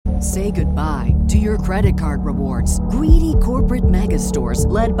Say goodbye to your credit card rewards. Greedy corporate mega stores,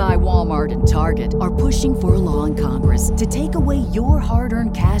 led by Walmart and Target, are pushing for a law in Congress to take away your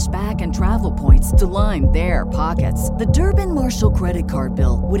hard-earned cash back and travel points to line their pockets. The Durbin-Marshall credit card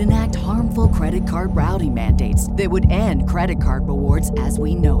bill would enact harmful credit card routing mandates that would end credit card rewards as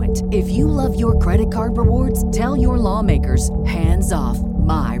we know it. If you love your credit card rewards, tell your lawmakers, hands off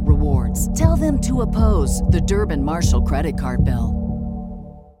my rewards. Tell them to oppose the Durbin-Marshall credit card bill.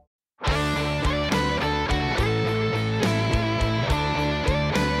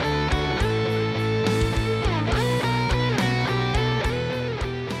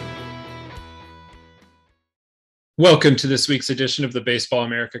 Welcome to this week's edition of the Baseball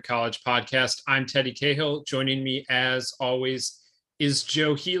America College Podcast. I'm Teddy Cahill. Joining me, as always, is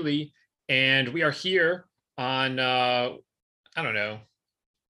Joe Healy, and we are here on, the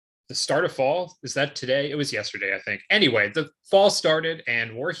start of fall. Is that today? It was yesterday, I think. Anyway, the fall started,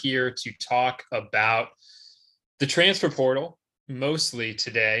 and we're here to talk about the transfer portal, mostly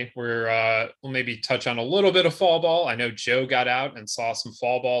today. We'll maybe touch on a little bit of fall ball. I know Joe got out and saw some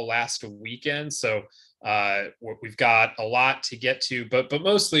fall ball last weekend, so we've got a lot to get to, but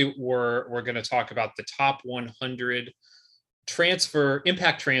mostly we're going to talk about the top 100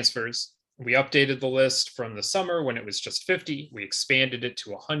 impact transfers. We updated the list from the summer when it was just 50. We expanded it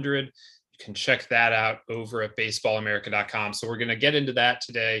to 100. You can check that out over at baseballamerica.com. So we're going to get into that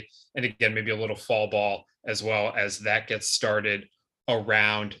today. And again, maybe a little fall ball as well as that gets started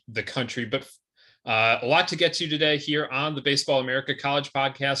around the country. But a lot to get to today here on the Baseball America College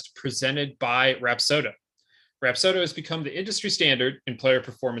Podcast presented by Rapsodo. Rapsodo has become the industry standard in player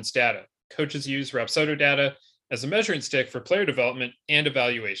performance data. Coaches use Rapsodo data as a measuring stick for player development and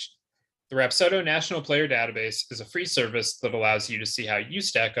evaluation. The Rapsodo National Player Database is a free service that allows you to see how you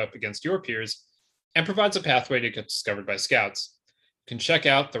stack up against your peers and provides a pathway to get discovered by scouts. You can check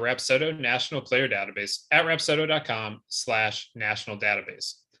out the Rapsodo National Player Database at rapsodo.com/national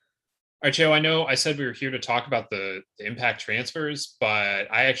database. All right, Joe, I know I said we were here to talk about the impact transfers, but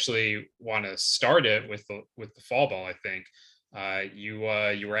I actually want to start it with the fall ball, I think. You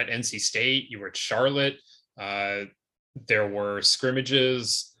were at NC State, you were at Charlotte. There were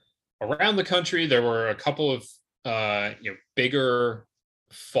scrimmages around the country. There were a couple of bigger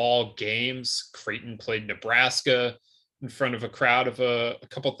fall games. Creighton played Nebraska in front of a crowd of a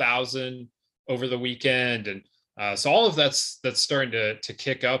couple thousand over the weekend, and so all of that's starting to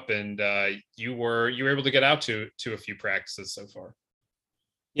kick up, and you were able to get out to a few practices so far.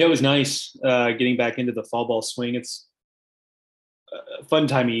 Yeah, it was nice getting back into the fall ball swing. It's a fun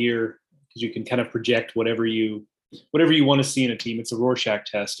time of year because you can kind of project whatever you want to see in a team. It's a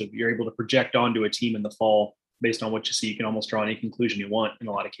Rorschach test of you're able to project onto a team in the fall based on what you see. You can almost draw any conclusion you want in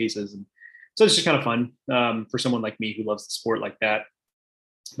a lot of cases, and so it's just kind of fun for someone like me who loves the sport like that.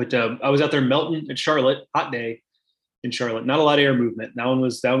 But I was out there in Melton at Charlotte, hot day in Charlotte. Not a lot of air movement. That one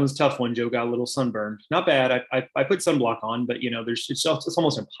was a tough one. Joe got a little sunburned. Not bad. I put sunblock on, but it's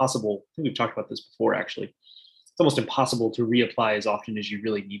almost impossible. I think we've talked about this before, actually. It's almost impossible to reapply as often as you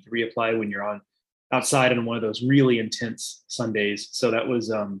really need to reapply when you're outside on one of those really intense sun days. So that was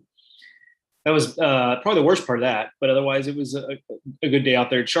probably the worst part of that. But otherwise, it was a good day out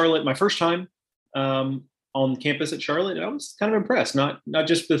there at Charlotte. My first time on campus at Charlotte, I was kind of impressed. Not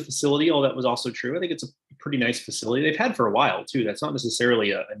just the facility, although that was also true. I think it's a pretty nice facility. They've had for a while too. That's not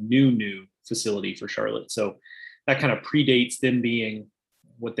necessarily a new facility for Charlotte. So that kind of predates them being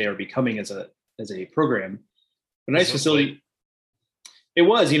what they are becoming as a program. A nice facility. It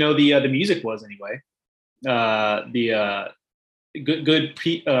was, the music was anyway. The good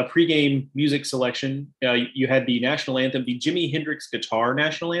pregame music selection. You had the national anthem, the Jimi Hendrix Guitar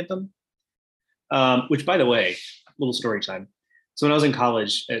National Anthem. Which, by the way, little story time. So when I was in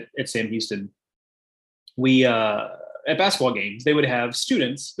college at Sam Houston, we at basketball games, they would have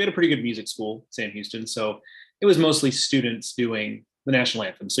students. We had a pretty good music school, Sam Houston, so it was mostly students doing the national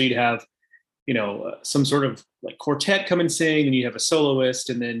anthem. So you'd have, some sort of like quartet come and sing, and you'd have a soloist,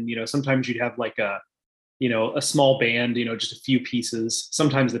 and then sometimes you'd have like a small band, just a few pieces.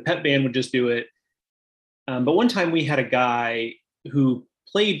 Sometimes the pep band would just do it. But one time we had a guy who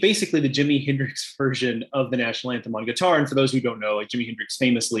played basically the Jimi Hendrix version of the national anthem on guitar. And for those who don't know, like Jimi Hendrix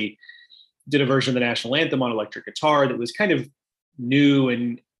famously did a version of the national anthem on electric guitar that was kind of new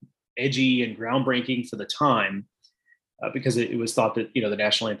and edgy and groundbreaking for the time, because it was thought that, the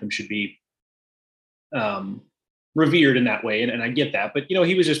national anthem should be revered in that way. And I get that, but,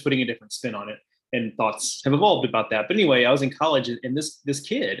 he was just putting a different spin on it, and thoughts have evolved about that. But anyway, I was in college, and this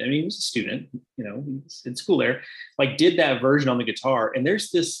kid, he was a student, he was in school there, like did that version on the guitar. And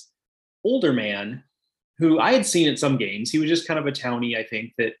there's this older man who I had seen at some games. He was just kind of a townie, I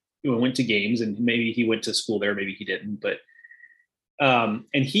think, that went to games, and maybe he went to school there, maybe he didn't, but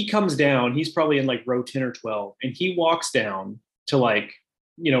and he comes down, he's probably in like row 10 or 12, and he walks down to like,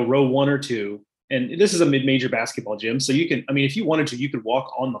 row 1 or 2. And this is a mid-major basketball gym. So you can, I mean, if you wanted to, you could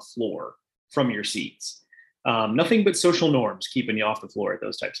walk on the floor from your seats. Nothing but social norms keeping you off the floor at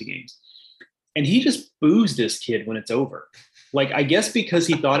those types of games. And he just boos this kid when it's over. Like, I guess because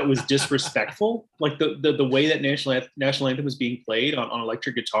he thought it was disrespectful, like the way that national anthem was being played on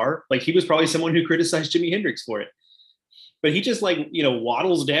electric guitar. Like, he was probably someone who criticized Jimi Hendrix for it. But he just like,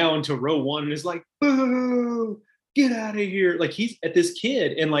 waddles down to row 1 and is like, boo, get out of here. Like, he's at this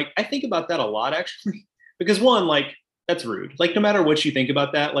kid. And like, I think about that a lot, actually, because one, like, that's rude. Like, no matter what you think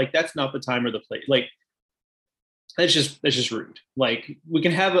about that, like, that's not the time or the place. Like, that's just rude. Like, we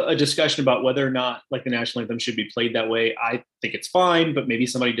can have a discussion about whether or not like the national anthem should be played that way. I think it's fine, but maybe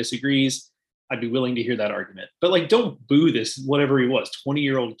somebody disagrees. I'd be willing to hear that argument. But like, don't boo this, whatever he was,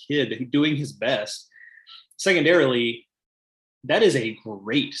 20-year-old kid doing his best. Secondarily, that is a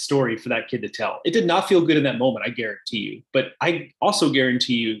great story for that kid to tell. It did not feel good in that moment, I guarantee you. But I also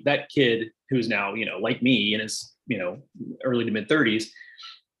guarantee you that kid who's now, like me in his, early to mid 30s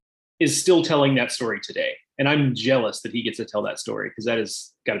is still telling that story today. And I'm jealous that he gets to tell that story, because that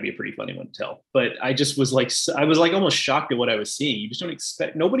has got to be a pretty funny one to tell. But I just was like, almost shocked at what I was seeing. You just don't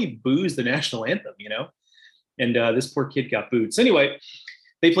expect, nobody boos the national anthem, and this poor kid got booed. So anyway,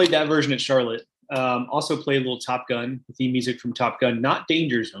 they played that version at Charlotte. Also played a little Top Gun, the theme music from Top Gun, not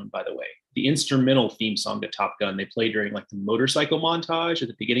Danger Zone, by the way, the instrumental theme song to Top Gun. They played during like the motorcycle montage at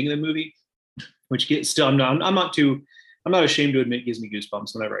the beginning of the movie, which gets still, I'm not ashamed to admit, gives me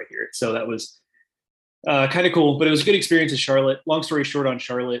goosebumps whenever I hear it. So that was kind of cool, but it was a good experience at Charlotte. Long story short on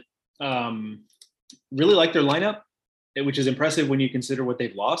Charlotte, really like their lineup, which is impressive when you consider what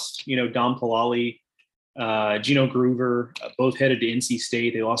they've lost. Dom Palali, Gino Groover, both headed to NC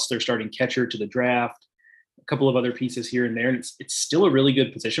State. They lost their starting catcher to the draft, a couple of other pieces here and there. And it's still a really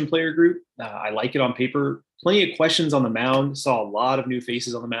good position player group. I like it on paper. Plenty of questions on the mound. Saw a lot of new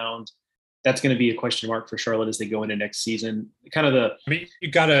faces on the mound. That's going to be a question mark for Charlotte as they go into next season. You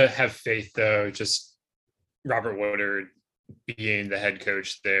got to have faith, though. Just Robert Woodard being the head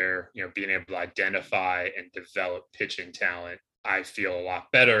coach there, being able to identify and develop pitching talent. I feel a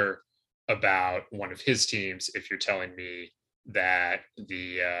lot better about one of his teams if you're telling me that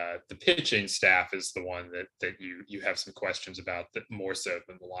the pitching staff is the one that you have some questions about, that more so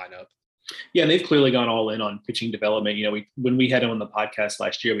than the lineup. Yeah, and they've clearly gone all in on pitching development. When we had on the podcast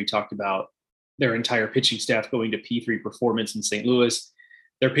last year, we talked about their entire pitching staff going to P3 Performance in St. Louis.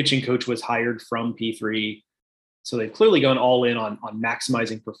 Their pitching coach was hired from P3. So they've clearly gone all in on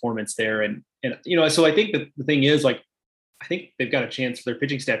maximizing performance there. And so I think that the thing is, like, I think they've got a chance for their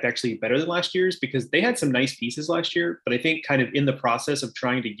pitching staff to actually be better than last year's, because they had some nice pieces last year. But I think kind of in the process of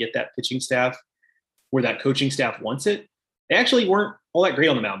trying to get that pitching staff where that coaching staff wants it, they actually weren't all that great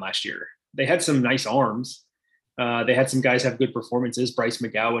on the mound last year. They had some nice arms. They had some guys have good performances, Bryce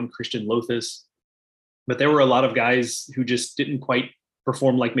McGowan, Christian Lothus. But there were a lot of guys who just didn't quite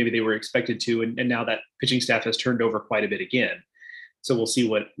perform like maybe they were expected to. And now that pitching staff has turned over quite a bit again. So we'll see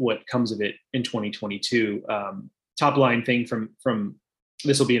what comes of it in 2022. Top line thing from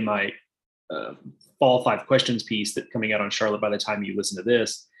this will be in my fall 5 questions piece that coming out on Charlotte by the time you listen to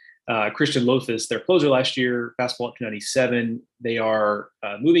this. Christian Lothus, their closer last year, fastball up to 97. They are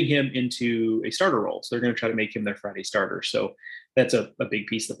moving him into a starter role. So they're going to try to make him their Friday starter. So that's a big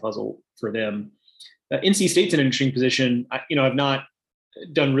piece of the puzzle for them. NC State's an interesting position. I've not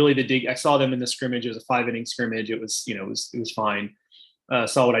done really the dig. I saw them in the scrimmage. It was a 5-inning scrimmage. It was, it was fine.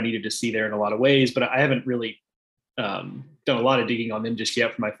 Saw what I needed to see there in a lot of ways, but I haven't really done a lot of digging on them just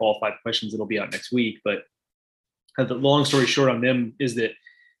yet for my fall 5 questions. It'll be out next week. But the long story short on them is that,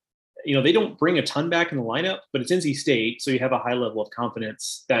 they don't bring a ton back in the lineup, but it's NC State. So you have a high level of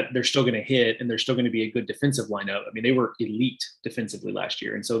confidence that they're still going to hit, and they're still going to be a good defensive lineup. I mean, they were elite defensively last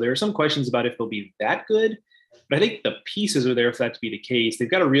year. And so there are some questions about if they'll be that good, but I think the pieces are there for that to be the case. They've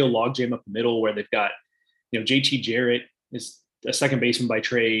got a real logjam up the middle where they've got, JT Jarrett is a second baseman by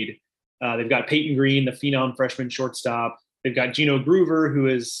trade. They've got Peyton Green, the phenom freshman shortstop. They've got Gino Groover, who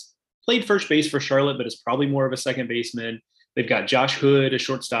has played first base for Charlotte, but is probably more of a second baseman. They've got Josh Hood, a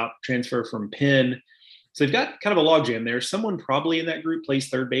shortstop transfer from Penn. So they've got kind of a logjam there. Someone probably in that group plays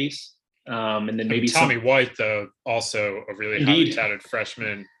third base. And then maybe Tommy White, though, also a really highly touted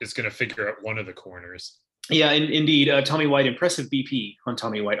freshman, is going to figure out one of the corners. Yeah, indeed. Tommy White, impressive BP on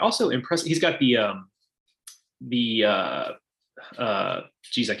Tommy White. Also impressive. He's got geez,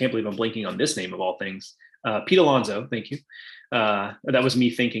 I can't believe I'm blanking on this name of all things. Pete Alonso, thank you. That was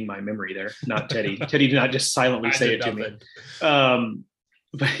me thinking my memory there, not Teddy. Teddy did not just silently say it to me.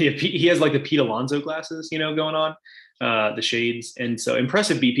 but he has like the Pete Alonso glasses, going on, the shades. And so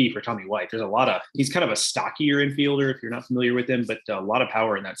impressive BP for Tommy White. He's kind of a stockier infielder if you're not familiar with him, but a lot of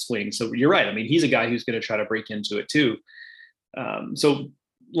power in that swing. So you're right. I mean, he's a guy who's going to try to break into it too. So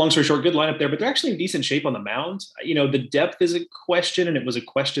long story short, good lineup there, but they're actually in decent shape on the mound. The depth is a question, and it was a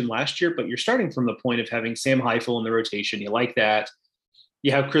question last year, but you're starting from the point of having Sam Heifel in the rotation. You like that.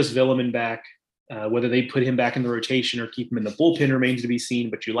 You have Chris Villeman back. Whether they put him back in the rotation or keep him in the bullpen remains to be seen,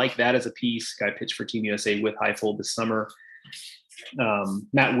 but you like that as a piece. Guy pitched for Team USA with Heifel this summer.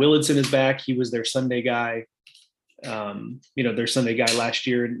 Matt Willardson is back. He was their Sunday guy. Their Sunday guy last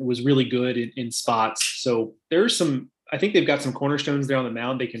year and was really good in spots. So I think they've got some cornerstones there on the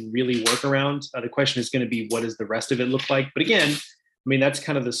mound they can really work around. The question is going to be, what does the rest of it look like? But again, I mean, that's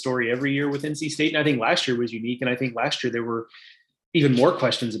kind of the story every year with NC State. And I think last year was unique. And I think last year there were even more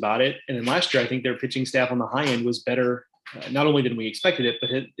questions about it. And then last year, I think their pitching staff on the high end was better, not only than we expected it, but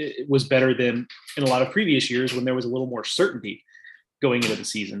it was better than in a lot of previous years when there was a little more certainty going into the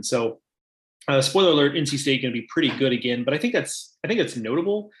season. So spoiler alert, NC State going to be pretty good again, but I think that's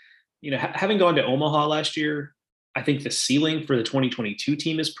notable. Having gone to Omaha last year, I think the ceiling for the 2022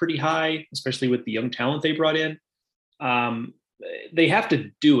 team is pretty high, especially with the young talent they brought in. They have to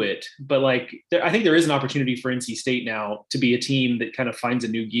do it, but I think there is an opportunity for NC State now to be a team that kind of finds a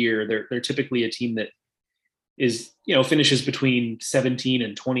new gear. They're typically a team that is, finishes between 17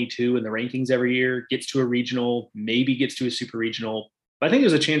 and 22 in the rankings every year, gets to a regional, maybe gets to a super regional. But I think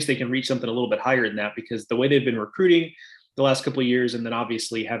there's a chance they can reach something a little bit higher than that because the way they've been recruiting the last couple of years, and then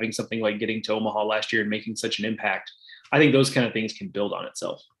obviously having something like getting to Omaha last year and making such an impact, I think those kind of things can build on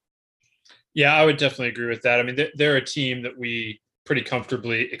itself. Yeah, I would definitely agree with that. I mean, they're a team that we pretty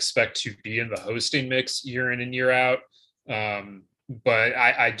comfortably expect to be in the hosting mix year in and year out. But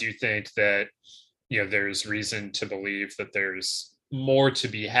I do think that, there's reason to believe that there's more to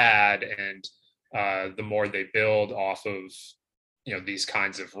be had. And the more they build off of, these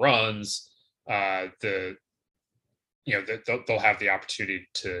kinds of runs, they'll have the opportunity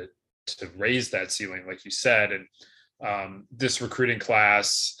to raise that ceiling, like you said. And this recruiting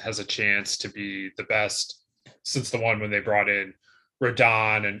class has a chance to be the best since the one when they brought in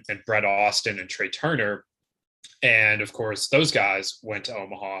Rodon and Brett Austin and Trey Turner. And of course, those guys went to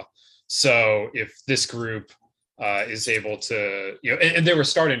Omaha. So if this group is able to, and they were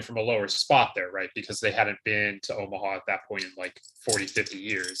starting from a lower spot there, right? Because they hadn't been to Omaha at that point in like 40, 50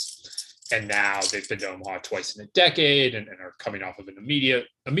 years. And now they've been to Omaha twice in a decade and are coming off of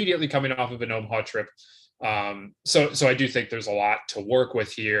immediately coming off of an Omaha trip. So I do think there's a lot to work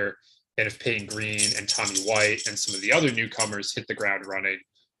with here. And if Peyton Green and Tommy White and some of the other newcomers hit the ground running,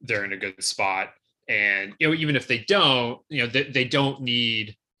 they're in a good spot. And, even if they don't, they don't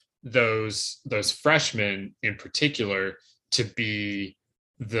need those freshmen in particular to be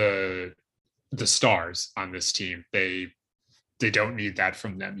the stars on this team. They don't need that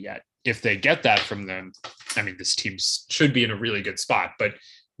from them yet. If they get that from them, I mean, this team should be in a really good spot, but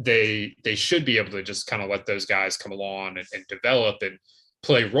they should be able to just kind of let those guys come along and develop and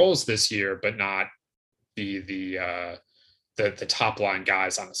play roles this year, but not be the top line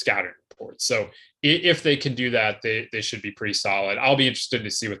guys on the scouting report. So if they can do that, they should be pretty solid. I'll be interested to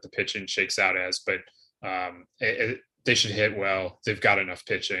see what the pitching shakes out as, but they should hit well. They've got enough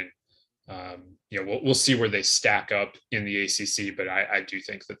pitching. We'll see where they stack up in the ACC, but I do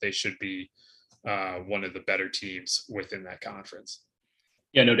think that they should be one of the better teams within that conference.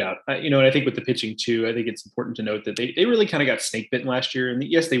 Yeah, no doubt. And I think with the pitching too, I think it's important to note that they really kind of got snake bitten last year. And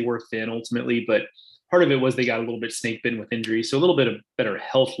yes, they were thin ultimately, but part of it was they got a little bit snake bitten with injury. So a little bit of better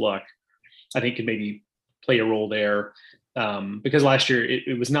health luck, I think, could maybe play a role there. Because last year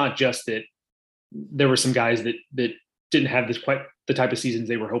it was not just that there were some guys that didn't have this quite the type of seasons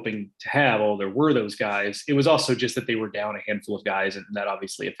they were hoping to have. There were those guys. It was also just that they were down a handful of guys, and that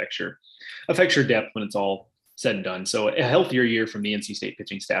obviously affects your depth when it's all said and done. So a healthier year from the NC State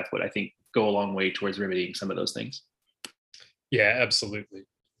pitching staff would, I think, go a long way towards remedying some of those things. Yeah, absolutely.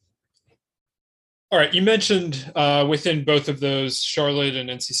 All right, you mentioned within both of those Charlotte and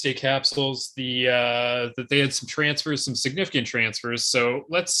NC State capsules that they had some transfers, some significant transfers. So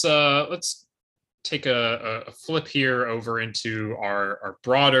let's take a flip here over into our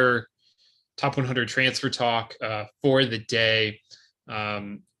broader top 100 transfer talk for the day.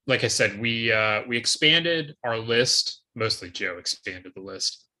 Like I said, we expanded our list. Mostly Joe expanded the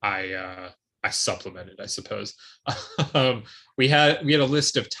list. I supplemented, I suppose. We had a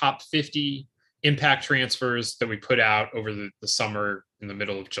list of top 50 impact transfers that we put out over the summer in the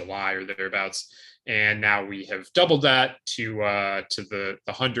middle of July or thereabouts, and now we have doubled that to the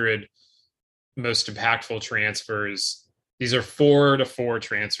 100 most impactful transfers These are 4-4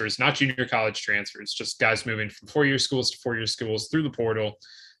 transfers, not junior college transfers, just guys moving from 4-year schools to 4-year schools through the portal.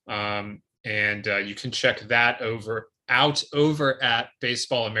 And you can check that out over at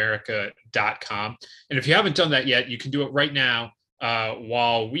baseballamerica.com. And if you haven't done that yet, you can do it right now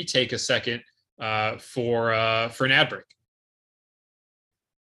while we take a second for an ad break.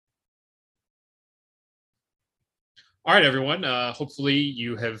 All right, everyone. Hopefully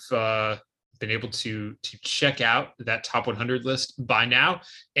you have been able to check out that top 100 list by now.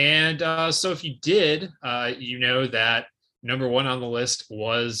 And so if you did, you know that number one on the list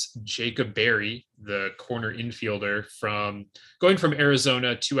was Jacob Berry, the corner infielder going from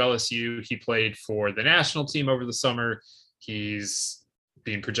Arizona to LSU. He played for the national team over the summer. He's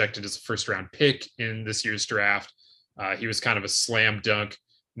being projected as a first-round pick in this year's draft. He was kind of a slam dunk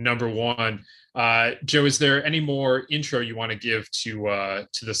number one. Joe, is there any more intro you want to give to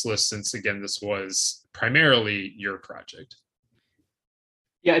this list, since again this was primarily your project?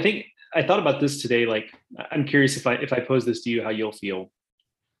 Yeah, I thought about this today. Like, I'm curious if I pose this to you, how you'll feel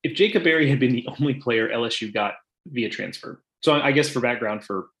if Jacob Berry had been the only player LSU got via transfer. So I guess for background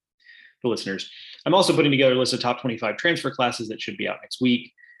for the listeners, I'm also putting together a list of top 25 transfer classes that should be out next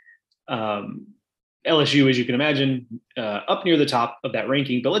week. LSU, as you can imagine, up near the top of that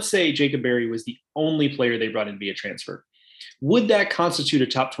ranking. But let's say Jacob Berry was the only player they brought in via transfer. Would that constitute a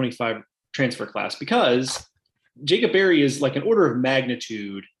top 25 transfer class? Because Jacob Berry is like an order of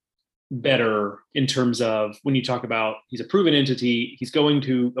magnitude better in terms of when you talk about he's a proven entity. He's going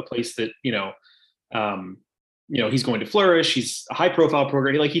to a place that, he's going to flourish. He's a high profile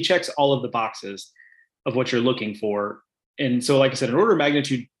program. Like, he checks all of the boxes of what you're looking for. And so, like I said, an order of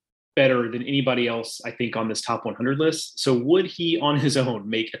magnitude better than anybody else, I think, on this top 100 list. So would he on his own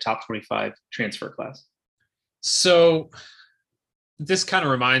make a top 25 transfer class? So this kind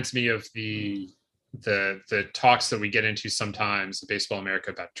of reminds me of the talks that we get into sometimes at Baseball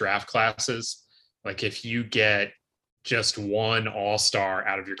America about draft classes. Like, if you get just one all-star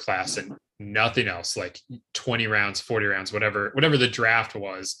out of your class and nothing else, like 20 rounds, 40 rounds, whatever the draft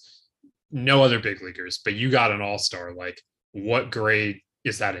was, no other big leaguers, but you got an all-star, like, what grade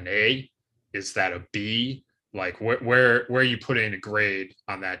is that? An A? Is that a B? Like, where are you putting a grade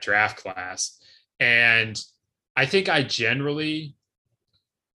on that draft class? And I think I generally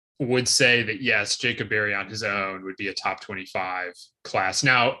would say that, yes, Jacob Berry on his own would be a top 25 class.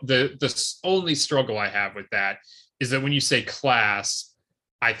 Now, the only struggle I have with that is that when you say class,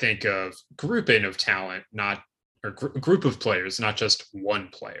 I think of grouping of talent, group of players, not just one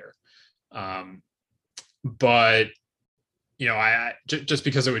player. But I just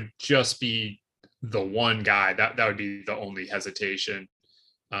because it would just be the one guy, that would be the only hesitation.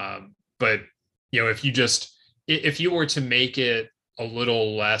 But if you were to make it a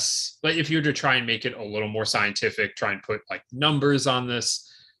little less, like, if you were to try and make it a little more scientific, try and put like numbers on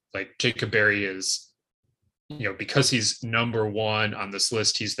this, like Jacob Berry is, because he's number one on this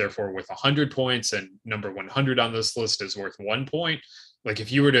list, he's therefore worth 100 points, and number 100 on this list is worth 1 point. Like,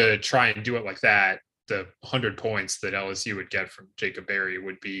 if you were to try and do it like that, the 100 points that LSU would get from Jacob Berry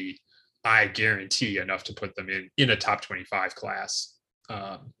would be, I guarantee, enough to put them in a top 25 class.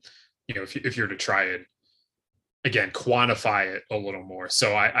 If you're to try and, again, quantify it a little more.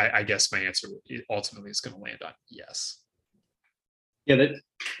 So I guess my answer ultimately is going to land on yes. Yeah, that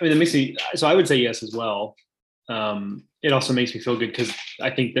makes me, so I would say yes as well. It also makes me feel good because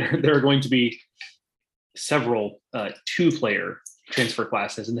I think there are going to be several 2-player transfer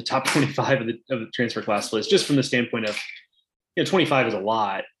classes in the top 25 of the transfer class list, just from the standpoint of, 25 is a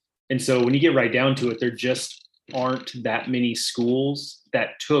lot. And so when you get right down to it, there just aren't that many schools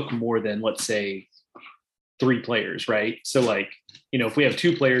that took more than, let's say, 3 players, right? So, like, if we have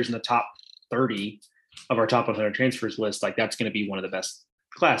 2 players in the top 30 of our top 100 transfers list, like, that's going to be one of the best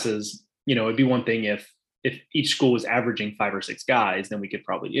classes. It'd be one thing if each school was averaging 5 or 6 guys, then we could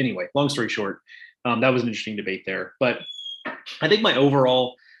probably, anyway, long story short, that was an interesting debate there. But I think my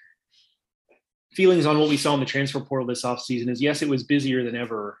overall feelings on what we saw in the transfer portal this offseason is, yes, it was busier than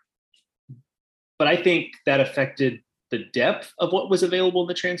ever, but I think that affected the depth of what was available in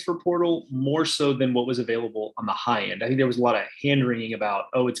the transfer portal more so than what was available on the high end. I think there was a lot of hand-wringing about,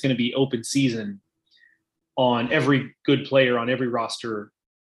 it's going to be open season on every good player on every roster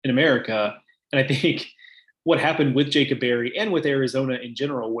in America. And I think what happened with Jacob Berry and with Arizona in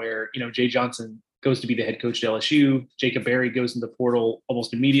general, where, Jay Johnson goes to be the head coach to LSU, Jacob Berry goes in the portal,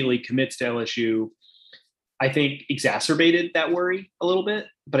 almost immediately commits to LSU, I think exacerbated that worry a little bit.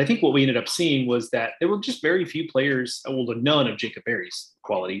 But I think what we ended up seeing was that there were just very few players, none of Jacob Berry's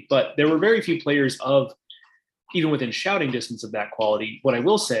quality, but there were very few players of, even within shouting distance of that quality. What I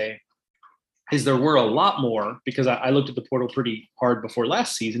will say is there were a lot more, because I looked at the portal pretty hard before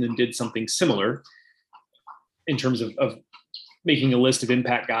last season and did something similar in terms of making a list of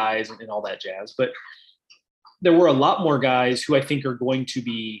impact guys and all that jazz. But there were a lot more guys who I think are going to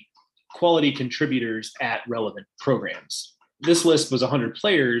be quality contributors at relevant programs. This list was 100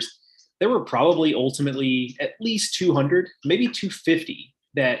 players. There were probably ultimately at least 200, maybe 250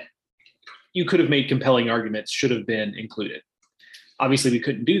 that you could have made compelling arguments should have been included. Obviously, we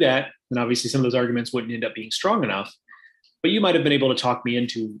couldn't do that. And obviously, some of those arguments wouldn't end up being strong enough. But you might have been able to talk me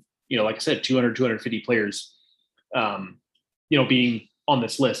into, like I said, 200, 250 players, being on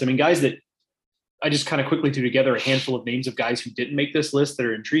this list. I mean, guys that I just kind of quickly threw together a handful of names of guys who didn't make this list that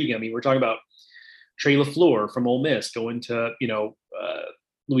are intriguing. I mean, we're talking about Trey LaFleur from Ole Miss going to,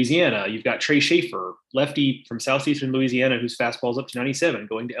 Louisiana. You've got Trey Schaefer, lefty from Southeastern Louisiana, whose fastball's up to 97,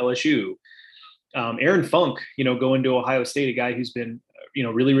 going to LSU. Aaron Funk, going to Ohio State, a guy who's been,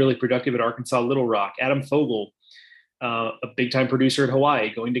 really, really productive at Arkansas Little Rock. Adam Fogel, a big time producer at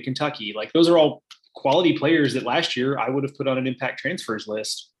Hawaii, going to Kentucky. Like, those are all quality players that last year I would have put on an impact transfers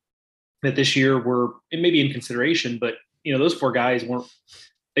list that this year were maybe in consideration, but those four guys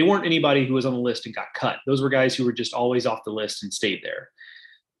weren't anybody who was on the list and got cut. Those were guys who were just always off the list and stayed there.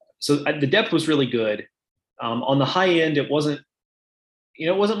 So the depth was really good. On the high end, it wasn't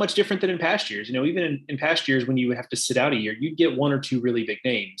much different than in past years. Even in past years when you would have to sit out a year, you'd get one or two really big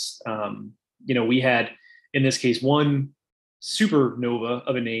names. We had, in this case, one supernova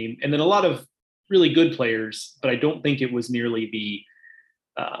of a name, and then a lot of really good players, but I don't think it was nearly the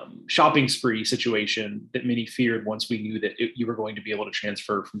shopping spree situation that many feared once we knew that you were going to be able to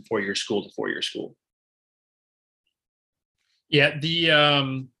transfer from four-year school to four-year school. Yeah,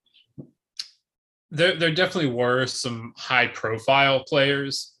 there definitely were some high-profile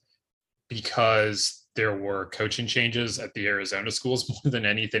players because there were coaching changes at the Arizona schools more than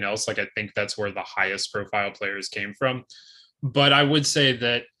anything else. Like, I think that's where the highest profile players came from. But I would say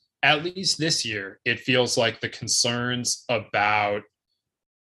that at least this year, it feels like the concerns about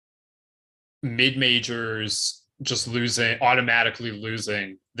mid-majors just automatically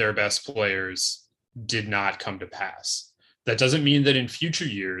losing their best players did not come to pass. That doesn't mean that in future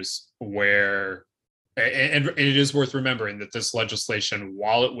years where, and it is worth remembering that this legislation,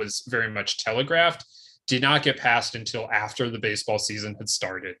 while it was very much telegraphed, did not get passed until after the baseball season had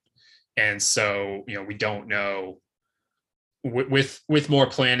started. And so, we don't know, with more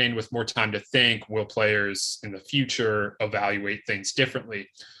planning, with more time to think, will players in the future evaluate things differently?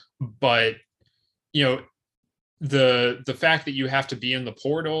 But the fact that you have to be in the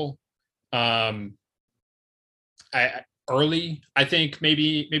portal early, I think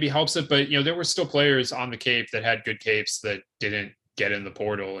maybe helps it. But there were still players on the Cape that had good Capes that didn't get in the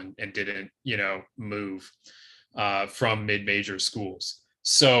portal and didn't move from mid-major schools.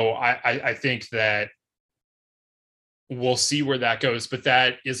 So I think that we'll see where that goes, but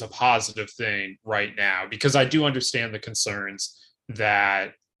that is a positive thing right now, because I do understand the concerns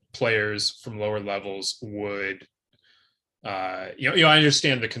that players from lower levels would, I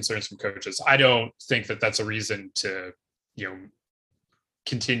understand the concerns from coaches. I don't think that that's a reason to,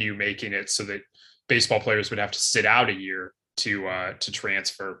 continue making it so that baseball players would have to sit out a year to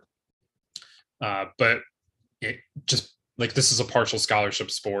transfer. But it just, like, this is a partial scholarship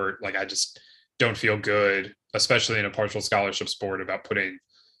sport. Like, I just don't feel good, especially in a partial scholarship sport, about putting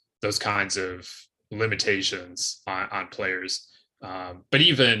those kinds of limitations on players. But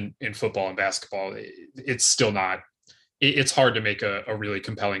even in football and basketball, it's still not, it's hard to make a really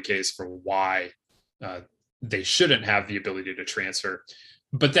compelling case for why they shouldn't have the ability to transfer.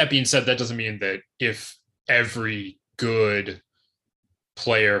 But that being said, that doesn't mean that if every good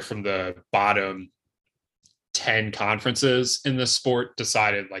player from the bottom 10 conferences in this sport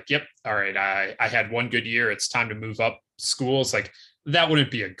decided, like, yep, all right, I had one good year, it's time to move up schools, like, that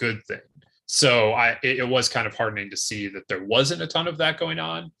wouldn't be a good thing. So it was kind of heartening to see that there wasn't a ton of that going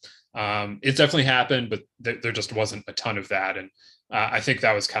on. It definitely happened, but there just wasn't a ton of that. And I think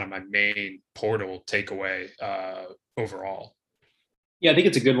that was kind of my main portal takeaway overall. Yeah, I think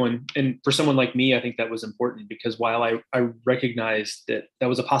it's a good one. And for someone like me, I think that was important, because while I recognized that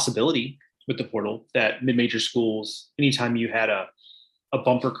was a possibility with the portal, that mid-major schools, anytime you had a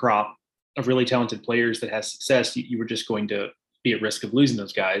bumper crop of really talented players that has success, you were just going to be at risk of losing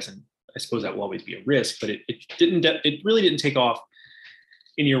those guys. And I suppose that will always be a risk, but it really didn't take off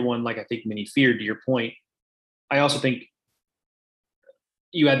in year one, like I think many feared. To your point, I also think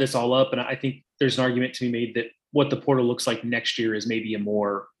you add this all up, and I think there's an argument to be made that what the portal looks like next year is maybe a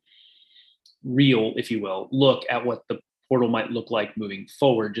more real, if you will, look at what the portal might look like moving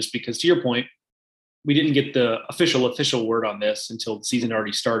forward. Just because, to your point, we didn't get the official word on this until the season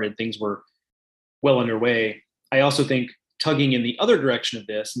already started. Things were well underway. I also think tugging in the other direction of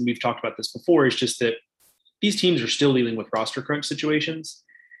this, and we've talked about this before, is just that these teams are still dealing with roster crunch situations.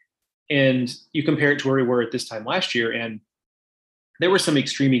 And you compare it to where we were at this time last year, and there were some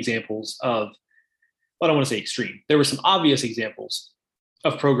extreme examples of, well, I don't want to say extreme. There were some obvious examples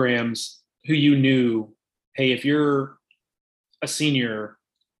of programs who you knew, hey, if you're a senior,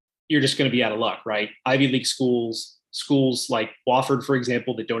 you're just going to be out of luck, right? Ivy League schools like Wofford, for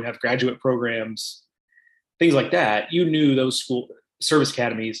example, that don't have graduate programs, things like that. You knew those school service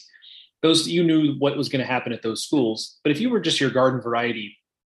academies, you knew what was going to happen at those schools. But if you were just your garden variety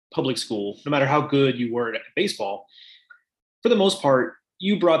public school, no matter how good you were at baseball, for the most part,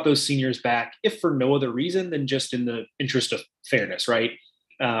 you brought those seniors back, if for no other reason than just in the interest of fairness, right?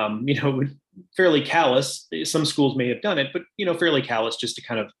 Fairly callous. Some schools may have done it, but fairly callous just to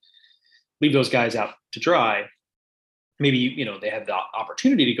kind of leave those guys out to dry. Maybe they have the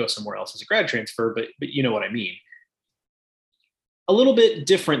opportunity to go somewhere else as a grad transfer, but you know what I mean. A little bit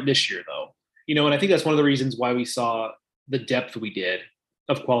different this year, though. And I think that's one of the reasons why we saw the depth we did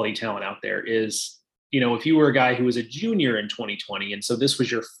of quality talent out there is, if you were a guy who was a junior in 2020, and so this was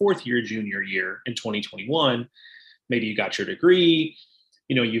your fourth year junior year in 2021, maybe you got your degree,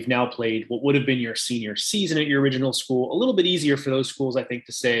 you've now played what would have been your senior season at your original school. A little bit easier for those schools, I think,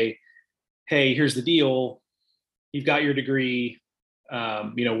 to say, hey, here's the deal. You've got your degree.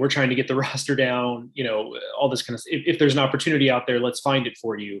 We're trying to get the roster down, all this kind of, if there's an opportunity out there, let's find it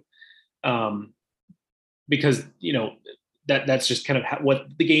for you. Because, that's just kind of what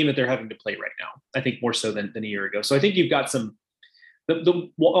the game that they're having to play right now, I think more so than a year ago. So I think you've got the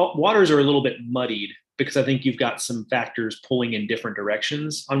waters are a little bit muddied because I think you've got some factors pulling in different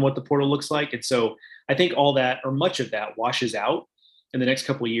directions on what the portal looks like. And so I think all that, or much of that, washes out in the next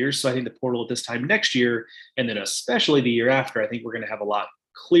couple of years. So I think the portal at this time next year, and then especially the year after, I think we're going to have a lot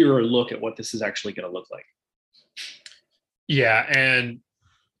clearer look at what this is actually going to look like. Yeah. And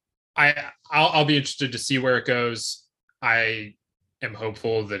I'll be interested to see where it goes. I am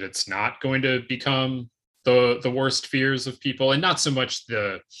hopeful that it's not going to become the worst fears of people, and not so much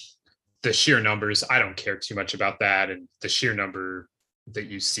the sheer numbers. I don't care too much about that. And the sheer number that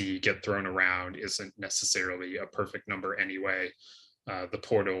you see get thrown around isn't necessarily a perfect number anyway. The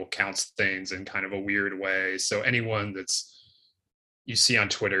portal counts things in kind of a weird way. So anyone you see on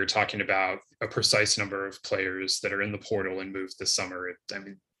Twitter talking about a precise number of players that are in the portal and moved this summer,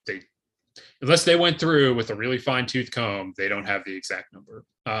 unless they went through with a really fine tooth comb, they don't have the exact number.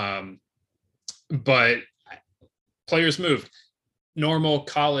 But players moved. Normal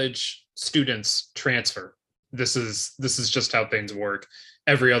college students transfer. This is just how things work.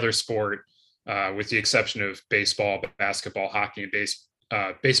 Every other sport, with the exception of baseball, basketball, hockey, and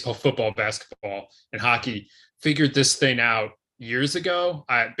baseball, football, basketball, and hockey, figured this thing out years ago.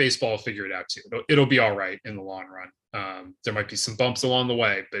 Baseball will figure it out too. It'll be all right in the long run. There might be some bumps along the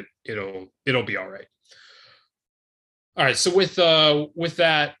way, but it'll be all right. All right. So with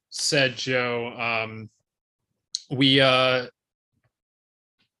that said, Joe,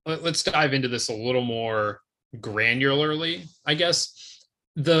 let's dive into this a little more granularly, I guess.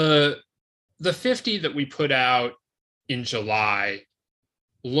 The 50 that we put out in July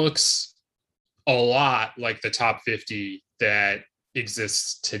looks a lot like the top 50 that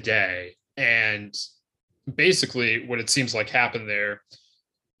exists today. And basically what it seems like happened there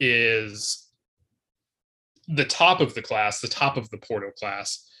is the top of the class, the top of the portal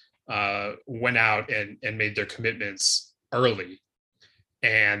class, went out and made their commitments early.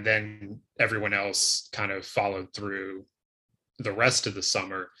 And then everyone else kind of followed through the rest of the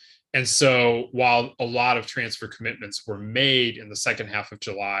summer. And so while a lot of transfer commitments were made in the second half of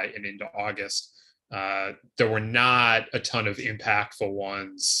July and into August, there were not a ton of impactful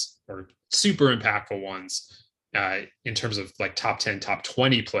ones or super impactful ones in terms of like top 10, top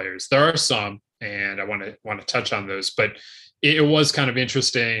 20 players. There are some, and I want to touch on those, but it was kind of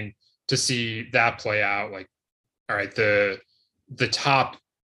interesting to see that play out. Like, all right, the top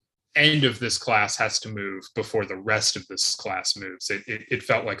end of this class has to move before the rest of this class moves. It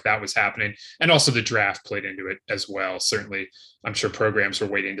felt like that was happening. And also the draft played into it as well. Certainly, I'm sure programs were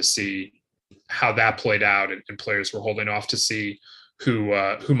waiting to see how that played out, and players were holding off to see who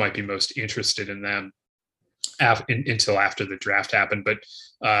might be most interested in them until after the draft happened. But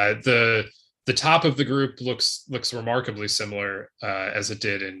the top of the group looks remarkably similar as it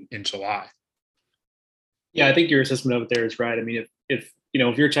did in July. Yeah, I think your assessment of it there is right. I mean, if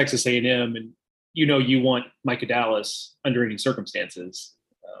you're Texas A&M and you want Micah Dallas under any circumstances,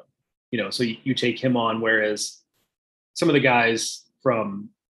 so you take him on, whereas some of the guys from,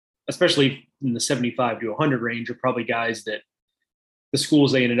 especially in the 75 to 100 range, are probably guys that the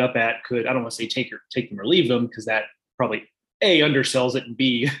schools they ended up at could, I don't want to say take them or leave them, because that probably A, undersells it, and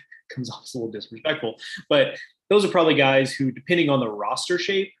B, comes off as a little disrespectful. But those are probably guys who, depending on the roster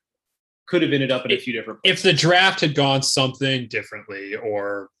shape, could have ended up in a few different places. If the draft had gone something differently,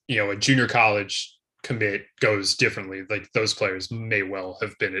 or, a junior college commit goes differently, like those players may well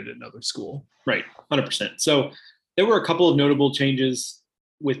have been at another school. Right, 100%. So there were a couple of notable changes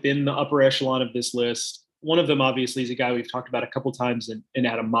within the upper echelon of this list. One of them, obviously, is a guy we've talked about a couple times, in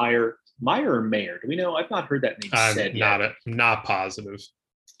Adam Meyer. Meyer or Mayer? Do we know? I've not heard that name said yet. Not positive.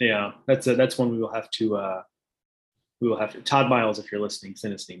 Yeah, that's one we will have to. Todd Miles, if you're listening,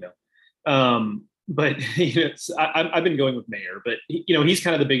 send us an email. But I've been going with Mayer, but he's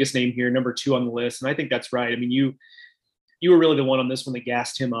kind of the biggest name here, number 2 on the list, and I think that's right. I mean, you were really the one on this one that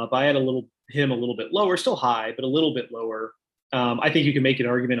gassed him up. I had him a little bit lower, still high, but a little bit lower. I think you can make an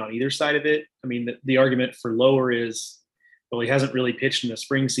argument on either side of it. I mean, the argument for lower is, well, he hasn't really pitched in the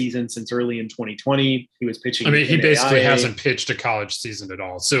spring season since early in 2020. He was pitching. I mean, he basically hasn't pitched a college season at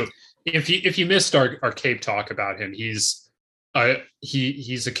all. So if you missed our Cape talk about him, he's a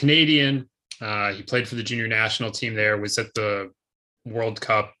Canadian. He played for the junior national team there, was at the World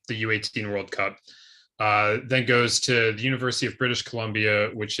Cup, the U18 World Cup. Then goes to the University of British Columbia,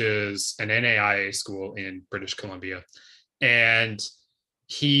 which is an NAIA school in British Columbia. And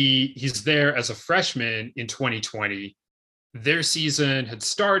he's there as a freshman in 2020. Their season had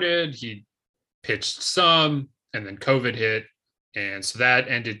started. He pitched some, and then COVID hit. And so that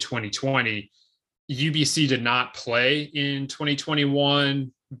ended 2020. UBC did not play in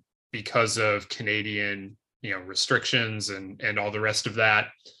 2021 because of Canadian, restrictions and all the rest of that.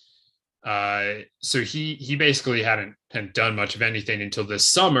 So he basically hadn't done much of anything until this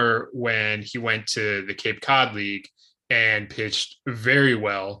summer, when he went to the Cape Cod League and pitched very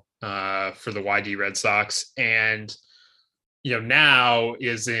well for the YD Red Sox. And, now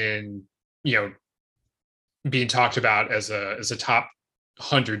is in, being talked about as a top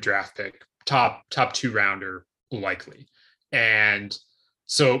 100 draft pick, top 2 rounder likely. And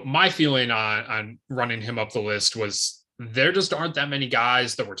so my feeling on running him up the list was, there just aren't that many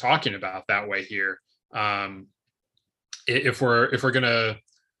guys that we're talking about that way here. If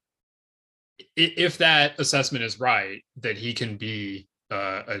that assessment is right, that he can be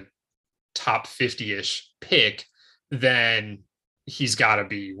a top 50-ish pick, then he's got to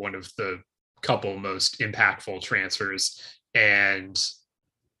be one of the couple most impactful transfers. And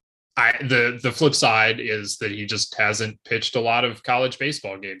the flip side is that he just hasn't pitched a lot of college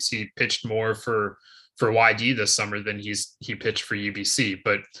baseball games. He pitched more for YD this summer than he pitched for UBC,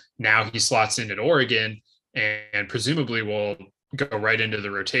 but now he slots in at Oregon and presumably will go right into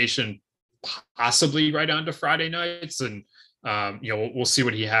the rotation, possibly right onto Friday nights. And we'll see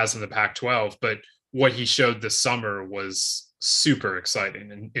what he has in the Pac-12, but what he showed this summer was super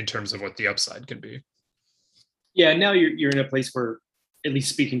exciting in terms of what the upside can be. Yeah, now you're in a place where, at least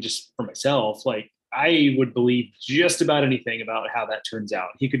speaking just for myself, like, I would believe just about anything about how that turns out.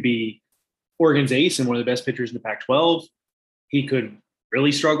 He could be Oregon's ace and one of the best pitchers in the Pac-12. He could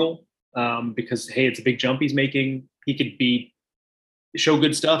really struggle because, hey, it's a big jump he's making. He could show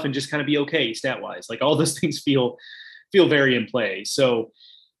good stuff and just kind of be okay stat-wise. Like, all those things feel very in play. So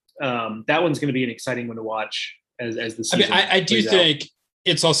that one's going to be an exciting one to watch as the season. I do think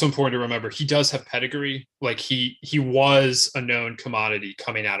it's also important to remember he does have pedigree. Like, he was a known commodity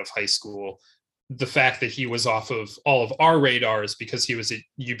coming out of high school. The fact that he was off of all of our radars because he was at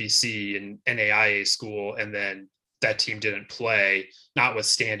UBC and NAIA school, and then that team didn't play,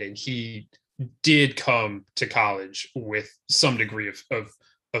 notwithstanding, he did come to college with some degree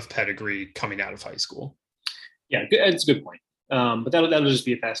of pedigree coming out of high school. Yeah, it's a good point. But that'll just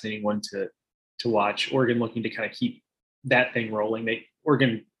be a fascinating one to watch. Oregon looking to kind of keep that thing rolling.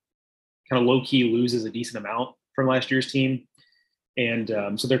 Oregon kind of low key loses a decent amount from last year's team. And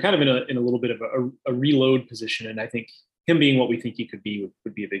so they're kind of in a little bit of a reload position. And I think him being what we think he could be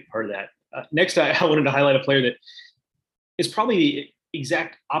would be a big part of that. Next, I wanted to highlight a player that is probably the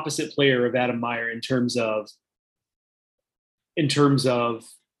exact opposite player of Adam Meyer in terms of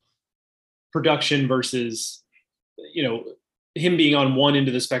production versus, him being on one end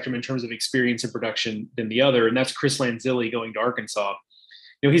of the spectrum in terms of experience and production than the other. And that's Chris Lanzilli going to Arkansas.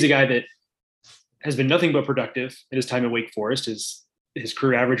 He's a guy that has been nothing but productive in his time at Wake Forest. His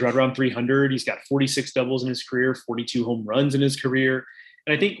career average right around 300. He's got 46 doubles in his career, 42 home runs in his career.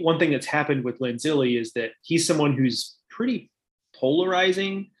 And I think one thing that's happened with Lanzilli is that he's someone who's pretty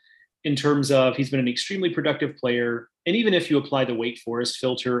polarizing in terms of he's been an extremely productive player. And even if you apply the Wake Forest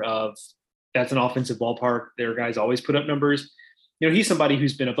filter of that's an offensive ballpark, their guys always put up numbers, he's somebody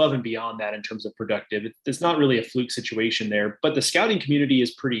who's been above and beyond that in terms of productive. It's not really a fluke situation there, but the scouting community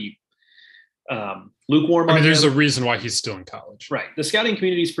is pretty lukewarm on him. There's a reason why he's still in college. Right. The scouting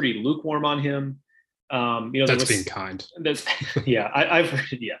community is pretty lukewarm on him. That's being kind. I've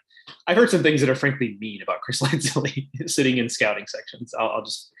heard some things that are frankly mean about Chris Lanzilli sitting in scouting sections. I'll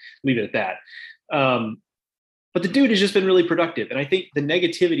just leave it at that. But the dude has just been really productive. And I think the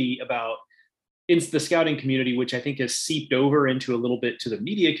negativity about the scouting community, which I think has seeped over into a little bit to the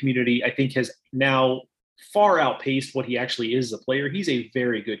media community, I think has now far outpaced what he actually is as a player. He's a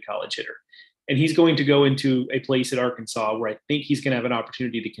very good college hitter. And he's going to go into a place at Arkansas where I think he's going to have an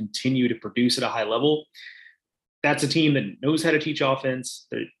opportunity to continue to produce at a high level. That's a team that knows how to teach offense.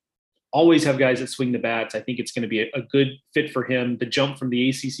 They always have guys that swing the bats. I think it's going to be a good fit for him. The jump from the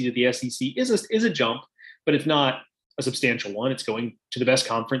ACC to the SEC is a jump, but it's not a substantial one. It's going to the best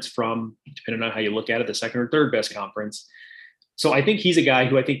conference from, depending on how you look at it, the second or third best conference. So I think he's a guy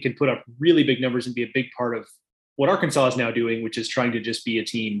who I think can put up really big numbers and be a big part of what Arkansas is now doing, which is trying to just be a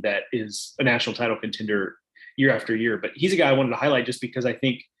team that is a national title contender year after year. But he's a guy I wanted to highlight just because I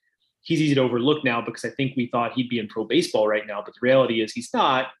think he's easy to overlook now, because I think we thought he'd be in pro baseball right now, but the reality is he's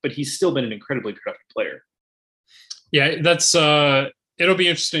not, but he's still been an incredibly productive player. Yeah, that's it'll be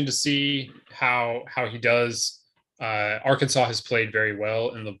interesting to see how he does. Arkansas has played very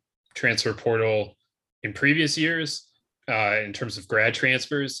well in the transfer portal in previous years in terms of grad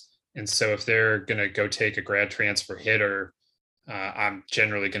transfers. And so if they're going to go take a grad transfer hitter, I'm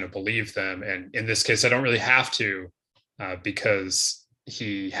generally going to believe them. And in this case, I don't really have to because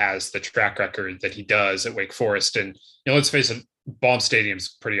he has the track record that he does at Wake Forest. And let's face it, Baum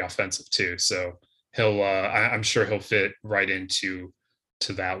Stadium's pretty offensive too. So he'll, I'm sure he'll fit right into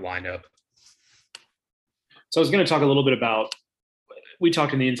that lineup. So I was going to talk a little bit about, we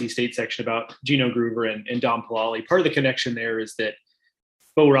talked in the NC State section about Gino Groover and Dom Palali. Part of the connection there is that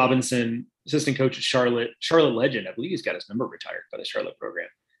Bo Robinson, assistant coach at Charlotte legend, I believe he's got his number retired by the Charlotte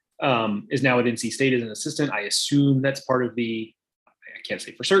program, is now at NC State as an assistant. I assume that's part of I can't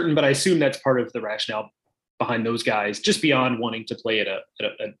say for certain, but I assume that's part of the rationale behind those guys, just beyond wanting to play at a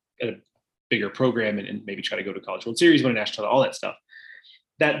bigger program and maybe try to go to College World Series, win a national title, all that stuff.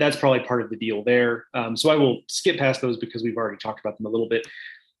 That's probably part of the deal there. So I will skip past those because we've already talked about them a little bit.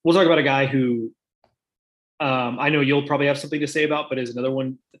 We'll talk about a guy who I know you'll probably have something to say about, but is another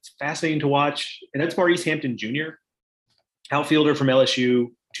one that's fascinating to watch. And that's Maurice Hampton Jr., outfielder from LSU,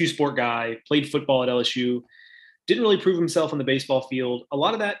 two-sport guy, played football at LSU, didn't really prove himself on the baseball field. A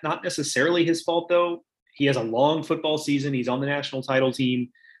lot of that, not necessarily his fault, though. He has a long football season. He's on the national title team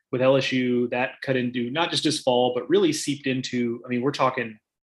with LSU. That cut into not just his fall, but really seeped into, we're talking,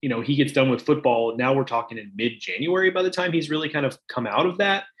 he gets done with football. Now we're talking in mid-January by the time he's really kind of come out of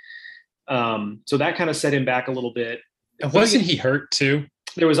that. So that kind of set him back a little bit. And wasn't he hurt too?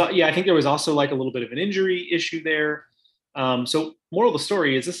 I think there was also like a little bit of an injury issue there. So moral of the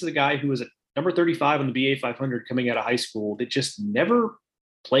story is this is a guy who was at number 35 on the BA 500 coming out of high school that just never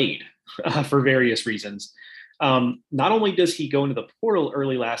played for various reasons. Not only does he go into the portal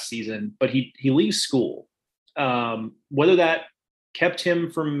early last season, but he leaves school. Whether that kept him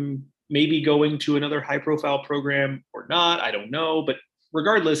from maybe going to another high profile program or not, I don't know. But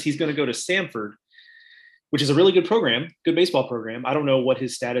regardless, he's going to go to Samford, which is a really good program, good baseball program. I don't know what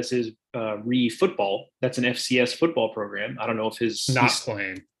his status is re-football. That's an FCS football program. I don't know if he's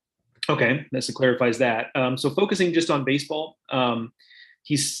playing. Okay, this clarifies that. So focusing just on baseball,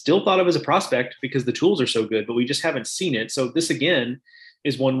 he's still thought of as a prospect because the tools are so good, but we just haven't seen it. So this, again,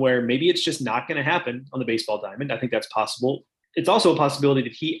 is one where maybe it's just not going to happen on the baseball diamond. I think that's possible. It's also a possibility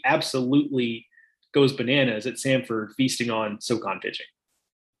that he absolutely goes bananas at Samford feasting on SoCon pitching.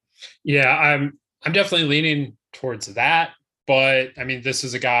 Yeah, I'm definitely leaning towards that. But this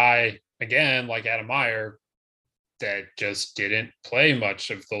is a guy, again, like Adam Meyer, that just didn't play much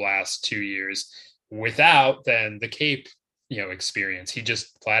of the last 2 years without then the Cape, experience. He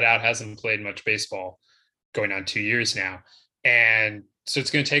just flat out hasn't played much baseball going on 2 years now. And so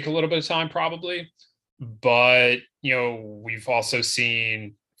it's going to take a little bit of time probably. But, we've also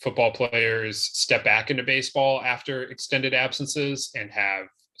seen football players step back into baseball after extended absences and have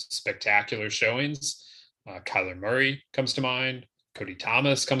spectacular showings. Kyler Murray comes to mind. Cody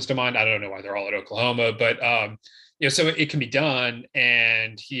Thomas comes to mind. I don't know why they're all at Oklahoma, but so it can be done.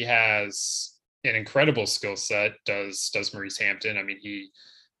 And he has an incredible skill set. Does Maurice Hampton? He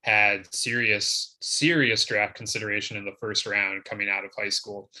had serious draft consideration in the first round coming out of high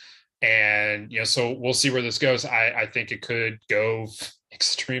school. And so we'll see where this goes. I think it could go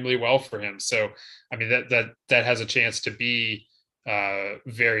extremely well for him. So that has a chance to be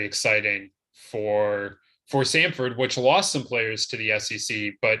very exciting for for Samford, which lost some players to the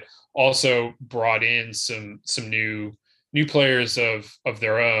SEC, but also brought in some new players of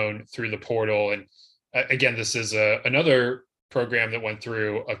their own through the portal. And again, this is another program that went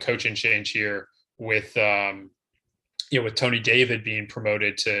through a coaching change here with with Tony David being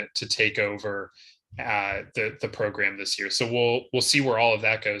promoted to take over the program this year. So we'll see where all of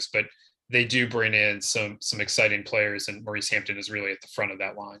that goes, but they do bring in some exciting players, and Maurice Hampton is really at the front of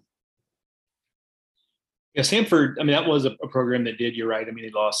that line. Yeah, Samford, I mean, that was a program that did, you're right. I mean,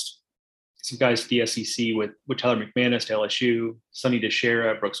 they lost some guys to the SEC with Tyler McManus to LSU, Sonny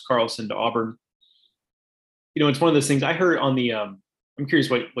DeShera, Brooks Carlson to Auburn. You know, it's one of those things I heard on the, I'm curious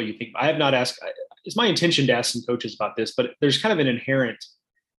what you think. I have not asked, it's my intention to ask some coaches about this, but there's kind of an inherent,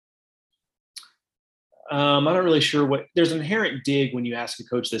 I'm not really sure there's an inherent dig when you ask a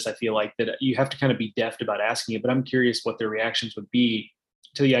coach this. I feel like that you have to kind of be deft about asking it, but I'm curious what their reactions would be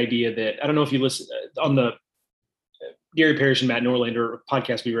to the idea that, I don't know if you listen on the Gary Parrish and Matt Norlander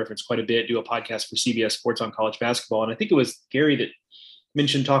podcast we reference quite a bit, do a podcast for CBS Sports on college basketball. And I think it was Gary that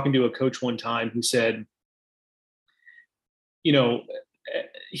mentioned talking to a coach one time who said, you know,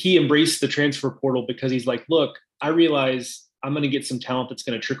 he embraced the transfer portal because he's like, look, I realize I'm going to get some talent that's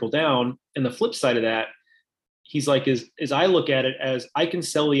going to trickle down. And the flip side of that, he's like, is I look at it as I can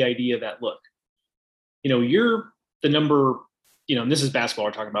sell the idea that, look, you know, you're the number, you know, and this is basketball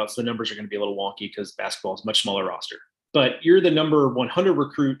we're talking about, so the numbers are going to be a little wonky because basketball is a much smaller roster. But you're the number 100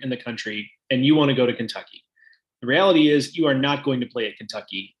 recruit in the country, and you want to go to Kentucky. The reality is you are not going to play at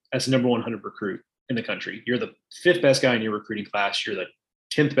Kentucky as the number 100 recruit in the country. You're the 5th best guy in your recruiting class. You're the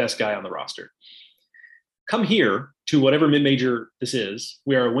 10th best guy on the roster. Come here to whatever mid-major this is.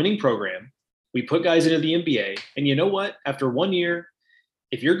 We are a winning program. We put guys into the NBA. And you know what? After 1 year,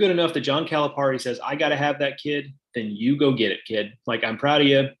 if you're good enough that John Calipari says, I got to have that kid, then you go get it, kid. Like, I'm proud of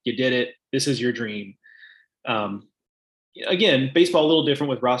you. You did it. This is your dream. Again, baseball a little different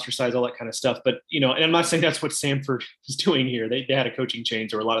with roster size, all that kind of stuff. But, you know, and I'm not saying that's what Samford is doing here. They had a coaching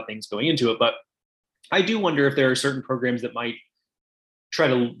change. There were a lot of things going into it. But I do wonder if there are certain programs that might try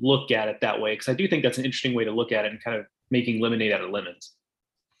to look at it that way, because I do think that's an interesting way to look at it and kind of making lemonade out of lemons.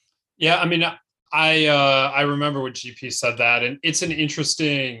 Yeah, I mean, I remember when GP said that, and it's an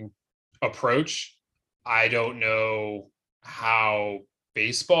interesting approach. I don't know how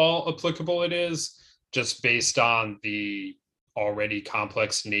baseball applicable it is, just based on the already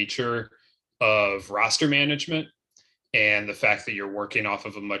complex nature of roster management and the fact that you're working off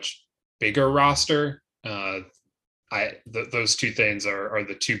of a much bigger roster. Those two things are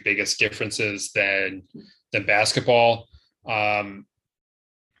the two biggest differences than basketball.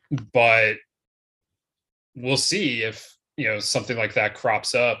 But we'll see if, you know, something like that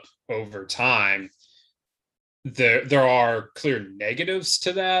crops up over time. There are clear negatives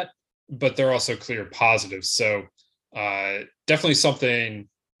to that, but there are also clear positives. So definitely something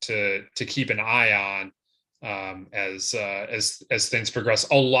to keep an eye on as things progress.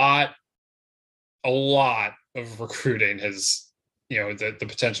 A lot of recruiting has, you know, the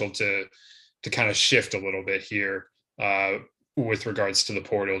potential to kind of shift a little bit here with regards to the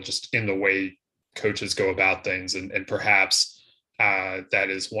portal, just in the way coaches go about things. And perhaps that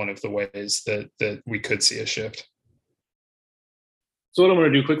is one of the ways that we could see a shift. So what I'm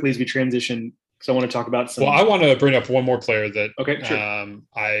going to do quickly is we transition, because I want to talk about some. Well, I want to bring up one more player that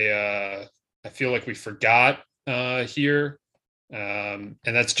I feel like we forgot here. And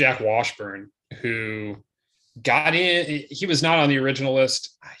that's Jack Washburn, who got in. He was not on the original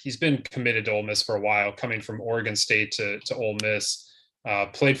list. He's been committed to Ole Miss for a while, coming from Oregon State to Ole Miss.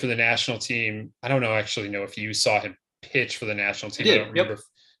 Played for the national team. I don't actually know if you saw him pitch for the national team. I don't remember.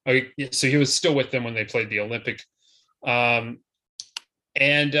 Yep. So he was still with them when they played the Olympic.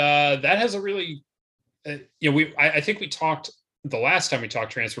 And that has a really, I think we talked the last time we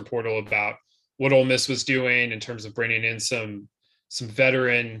talked transfer portal about what Ole Miss was doing in terms of bringing in some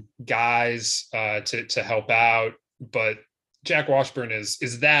veteran guys to help out. But Jack Washburn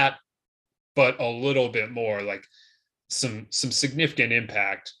is that, but a little bit more, like some significant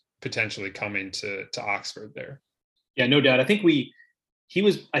impact potentially coming to Oxford there. Yeah, no doubt. I think he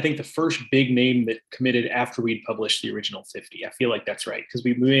was the first big name that committed after we'd published the original 50. I feel like that's right, because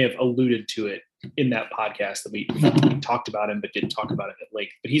we may have alluded to it in that podcast that we talked about him, but didn't talk about it at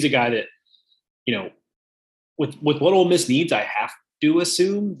length. But he's a guy that, you know, with what Ole Miss needs, I have to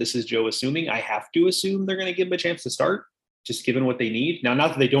assume, this is Joe assuming, I have to assume they're going to give him a chance to start, just given what they need. Now,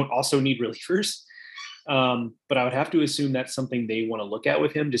 not that they don't also need relievers, but I would have to assume that's something they want to look at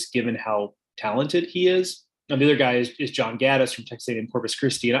with him, just given how talented he is. Now, the other guy is John Gaddis from Texas A&M Corpus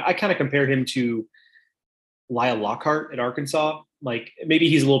Christi. And I kind of compare him to Lyle Lockhart at Arkansas. Like, maybe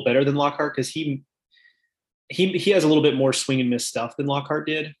he's a little better than Lockhart, because he he has a little bit more swing and miss stuff than Lockhart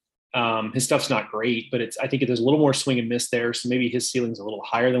did. His stuff's not great, but I think there's a little more swing and miss there. So maybe his ceiling's a little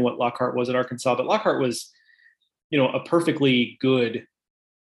higher than what Lockhart was at Arkansas. But Lockhart was, a perfectly good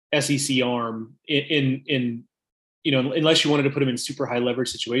SEC arm in unless you wanted to put him in super high leverage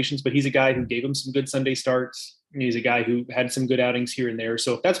situations. But he's a guy who gave him some good Sunday starts. And he's a guy who had some good outings here and there.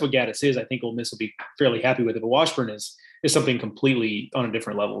 So if that's what Gaddis is, I think Ole Miss will be fairly happy with it. But Washburn is something completely on a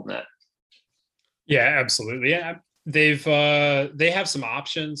different level than that. Yeah, absolutely. Yeah. They have some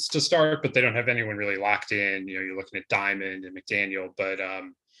options to start, but they don't have anyone really locked in. You're looking at Diamond and McDaniel, but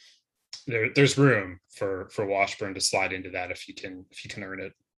there's room for Washburn to slide into that if you can earn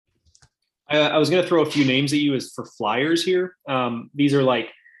it. I was going to throw a few names at you as for flyers here. These are like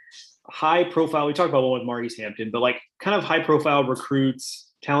high profile. We talked about one with Marty's Hampton, but like kind of high profile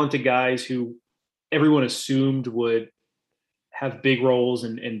recruits, talented guys who everyone assumed would have big roles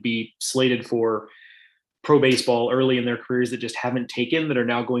and be slated for pro baseball early in their careers that just haven't taken, that are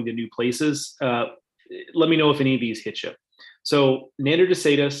now going to new places. Let me know if any of these hit you. So Nander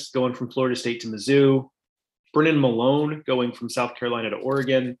DeSatis going from Florida State to Mizzou, Brennan Malone going from South Carolina to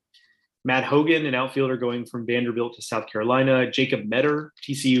Oregon, Matt Hogan, an outfielder, going from Vanderbilt to South Carolina, Jacob Metter,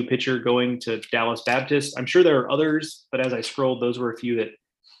 TCU pitcher, going to Dallas Baptist. I'm sure there are others, but as I scrolled, those were a few that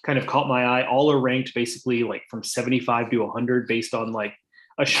kind of caught my eye. All are ranked basically like from 75 to 100 based on like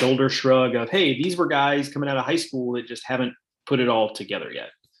a shoulder shrug of, hey, these were guys coming out of high school that just haven't put it all together yet.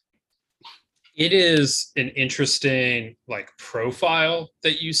 It is an interesting like profile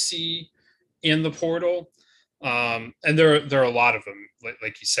that you see in the portal. And there are a lot of them.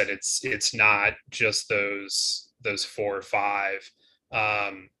 Like you said, it's not just those 4 or 5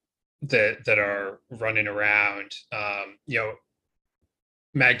 that are running around.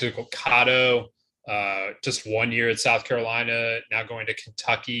 Magda Cotto, just 1 year at South Carolina, now going to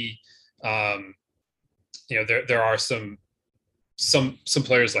Kentucky. There are some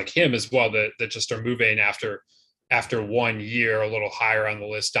players like him as well that just are moving after 1 year, a little higher on the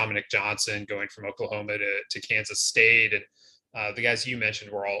list. Dominic Johnson going from Oklahoma to Kansas State. And the guys you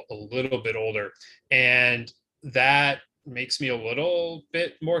mentioned were all a little bit older. And that makes me a little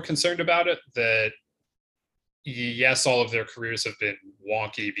bit more concerned about it, that yes, all of their careers have been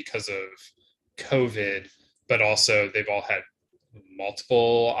wonky because of COVID, but also they've all had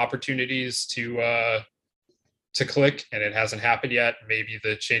multiple opportunities to click, and it hasn't happened yet. Maybe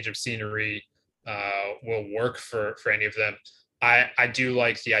the change of scenery will work for any of them. I do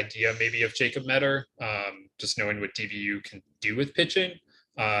like the idea maybe of Jacob Metter, just knowing what DBU can do with pitching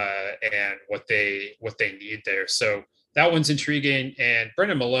and what they need there. So that one's intriguing. And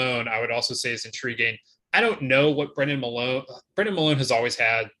Brennan Malone, I would also say, is intriguing. I don't know what Brennan Malone has always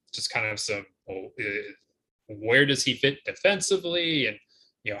had just kind of some, where does he fit defensively? And,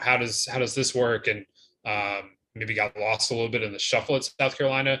 how does this work? And maybe got lost a little bit in the shuffle at South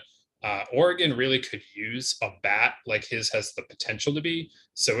Carolina. Oregon really could use a bat like his has the potential to be.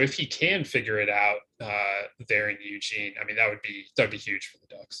 So if he can figure it out there in Eugene, I mean, that would be huge for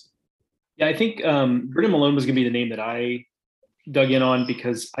the Ducks. Yeah, I think Brennan Malone was going to be the name that I dug in on,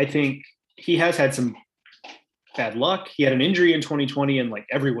 because I think he has had some bad luck. He had an injury in 2020, and like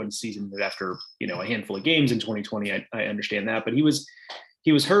everyone's seasoned it after a handful of games in 2020. I understand that, but he was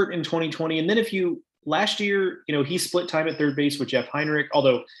hurt in 2020, and then last year, he split time at third base with Jeff Heinrich.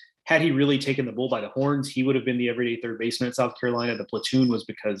 Although had he really taken the bull by the horns, he would have been the everyday third baseman at South Carolina. The platoon was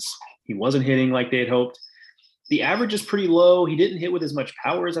because he wasn't hitting like they had hoped. The average is pretty low. He didn't hit with as much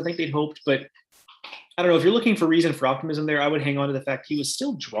power as I think they'd hoped, but I don't know, if you're looking for reason for optimism there, I would hang on to the fact he was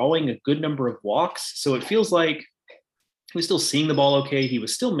still drawing a good number of walks. So it feels like he was still seeing the ball okay. He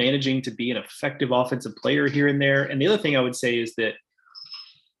was still managing to be an effective offensive player here and there. And the other thing I would say is that,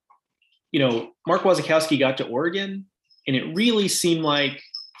 Mark Wasikowski got to Oregon, and it really seemed like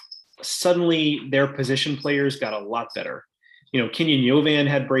suddenly their position players got a lot better. Kenyon Yovan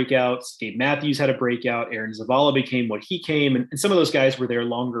had breakouts. Gabe Matthews had a breakout. Aaron Zavala became what he came. And some of those guys were there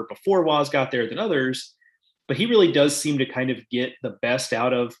longer before Waz got there than others. But he really does seem to kind of get the best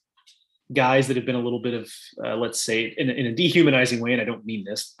out of guys that have been a little bit of, let's say, in a dehumanizing way, and I don't mean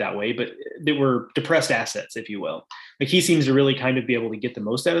this that way, but that were depressed assets, if you will. Like, he seems to really kind of be able to get the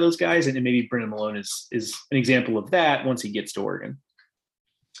most out of those guys, and maybe Brennan Malone is an example of that once he gets to Oregon.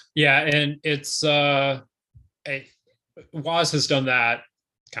 Yeah, and it's Waz has done that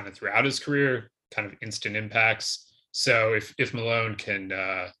kind of throughout his career, kind of instant impacts. So if Malone can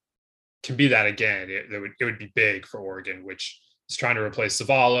be that again, it would be big for Oregon, which is trying to replace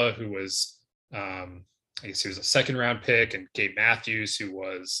Zavala, who was I guess he was a second round pick, and Gabe Matthews, who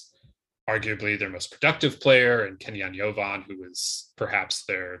was arguably their most productive player, and Kenyon Yovan, who is perhaps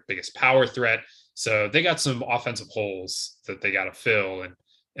their biggest power threat. So they got some offensive holes that they got to fill,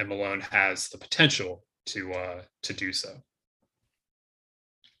 and Malone has the potential to do so.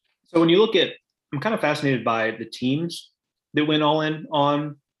 So when you look at, I'm kind of fascinated by the teams that went all in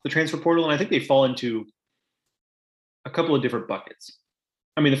on the transfer portal, and I think they fall into a couple of different buckets.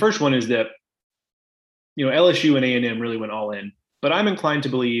 I mean, the first one is that, LSU and A&M really went all in, but I'm inclined to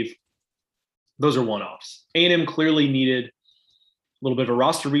believe those are one-offs. A&M clearly needed a little bit of a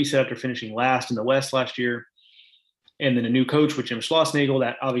roster reset after finishing last in the West last year, and then a new coach with Jim Schlossnagle.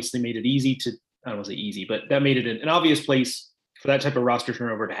 That obviously made it easy to, I don't want to say easy, but that made it an obvious place for that type of roster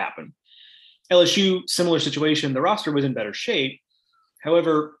turnover to happen. LSU, similar situation. The roster was in better shape.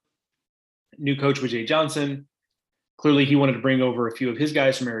 However, new coach was Jay Johnson. Clearly, he wanted to bring over a few of his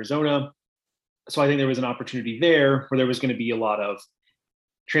guys from Arizona. So I think there was an opportunity there where there was going to be a lot of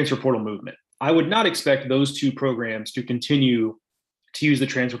transfer portal movement. I would not expect those two programs to continue to use the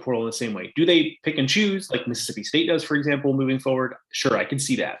transfer portal in the same way. Do they pick and choose like Mississippi State does, for example, moving forward? Sure, I can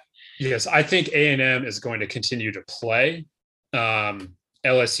see that. Yes, I think A&M is going to continue to play.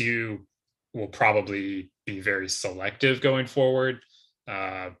 LSU will probably be very selective going forward.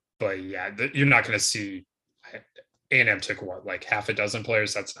 But yeah, you're not going to see A&M took like half a dozen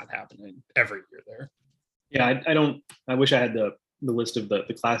players. That's not happening every year there. Yeah, I wish I had the list of the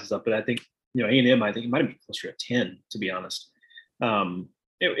classes up, but I think, A&M, I think it might be closer to 10, to be honest.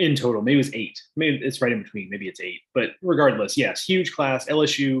 In total, maybe it was 8. Maybe it's right in between. Maybe it's 8. But regardless, yes, huge class.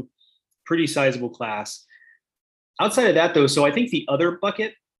 LSU, pretty sizable class. Outside of that, though, so I think the other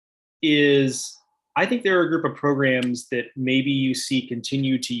bucket is, I think there are a group of programs that maybe you see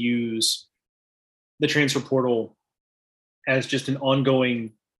continue to use the transfer portal as just an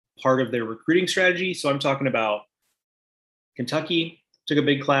ongoing part of their recruiting strategy. So I'm talking about Kentucky took a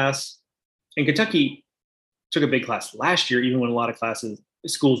big class, and Kentucky took a big class last year, even when a lot of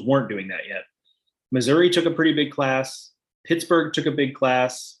schools weren't doing that yet. Missouri took a pretty big class. Pittsburgh took a big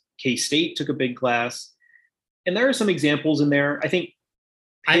class. K-State took a big class. And there are some examples in there. I think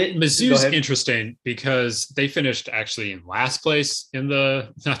Mizzou's interesting because they finished actually in last place in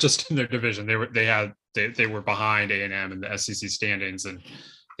not just in their division. They were behind A&M in the SEC standings, and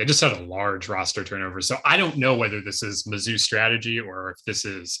they just had a large roster turnover. So I don't know whether this is Mizzou's strategy or if this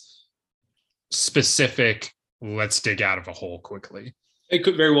is specific. Let's dig out of a hole quickly. It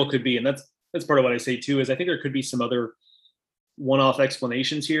could very well could be, and that's part of what I say too. Is I think there could be some other one-off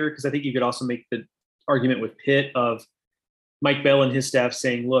explanations here, because I think you could also make the argument with Pitt of Mike Bell and his staff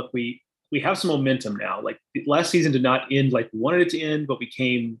saying, look, we have some momentum now. Like last season did not end like we wanted it to end, but we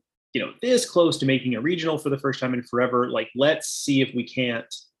came, this close to making a regional for the first time in forever. Like, let's see if we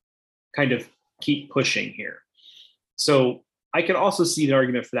can't kind of keep pushing here. So I could also see the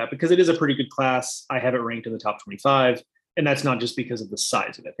argument for that because it is a pretty good class. I have it ranked in the top 25, and that's not just because of the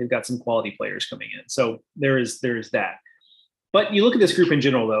size of it. They've got some quality players coming in. So there is that. But you look at this group in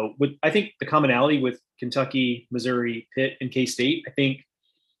general, though, I think the commonality with Kentucky, Missouri, Pitt, and K-State, I think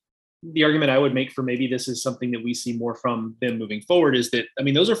the argument I would make for maybe this is something that we see more from them moving forward is that,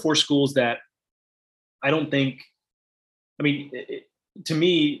 those are 4 schools that I don't think, to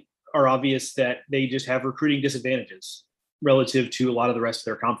me, are obvious that they just have recruiting disadvantages relative to a lot of the rest of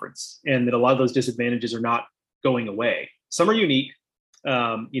their conference, and that a lot of those disadvantages are not going away. Some are unique,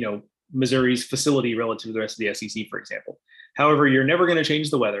 Missouri's facility relative to the rest of the SEC, for example. However, you're never going to change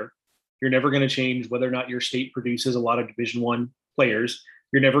the weather. You're never going to change whether or not your state produces a lot of Division I players.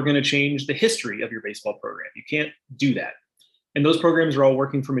 You're never going to change the history of your baseball program. You can't do that. And those programs are all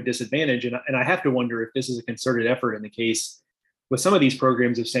working from a disadvantage. And I have to wonder if this is a concerted effort in the case with some of these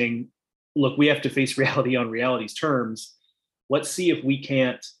programs of saying, look, we have to face reality on reality's terms. Let's see if we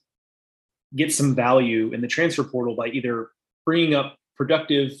can't get some value in the transfer portal by either bringing up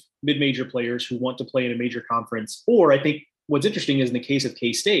productive mid-major players who want to play in a major conference. Or I think what's interesting is in the case of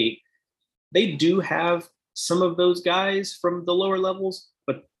K-State, they do have some of those guys from the lower levels,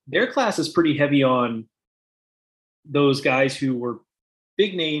 but their class is pretty heavy on those guys who were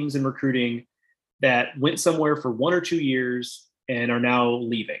big names in recruiting that went somewhere for 1 or 2 years and are now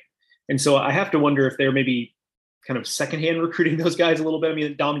leaving. And so I have to wonder if they're maybe kind of secondhand recruiting those guys a little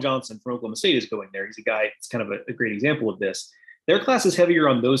bit. Dom Johnson from Oklahoma State is going there. He's a guy, it's kind of a great example of this. Their class is heavier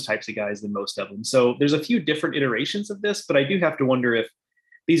on those types of guys than most of them. So there's a few different iterations of this, but I do have to wonder if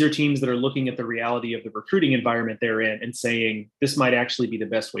these are teams that are looking at the reality of the recruiting environment they're in and saying, this might actually be the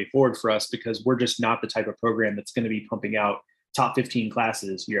best way forward for us because we're just not the type of program that's going to be pumping out top 15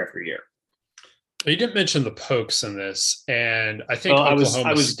 classes year after year. You didn't mention the Pokes in this, and I think Oklahoma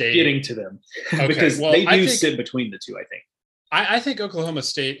I was State getting to them because they do sit between the two, I think. I think Oklahoma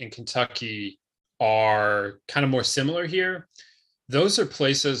State and Kentucky are kind of more similar here. Those are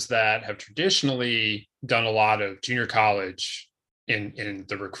places that have traditionally done a lot of junior college in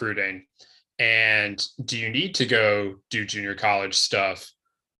the recruiting. And do you need to go do junior college stuff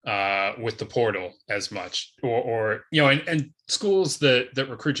with the portal as much, or and schools that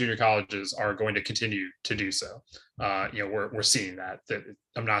recruit junior colleges are going to continue to do so. We're seeing that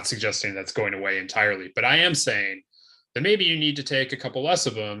I'm not suggesting that's going away entirely, but I am saying that maybe you need to take a couple less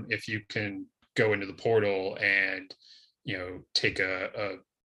of them if you can go into the portal and take a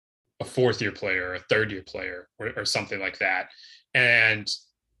fourth year player, a third year player, or something like that. And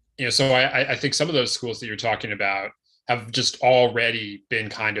so I think some of those schools that you're talking about have just already been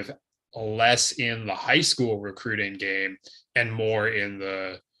kind of less in the high school recruiting game and more in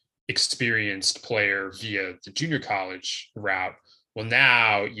the experienced player via the junior college route. Well,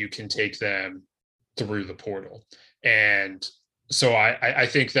 now you can take them through the portal. And so I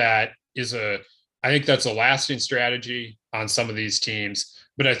think that's a lasting strategy on some of these teams,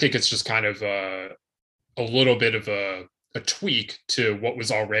 but I think it's just kind of a little bit of a tweak to what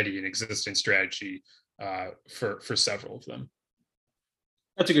was already an existing strategy for several of them.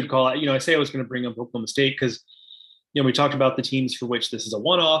 That's a good call. I say I was going to bring up Oklahoma State because, we talked about the teams for which this is a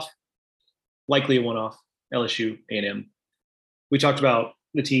one-off, likely a one-off, LSU, A&M. We talked about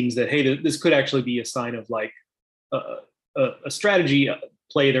the teams that, hey, this could actually be a sign of like a strategy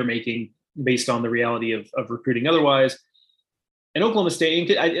play they're making based on the reality of recruiting otherwise. And Oklahoma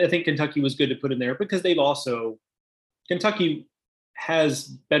State, I think Kentucky was good to put in there because Kentucky has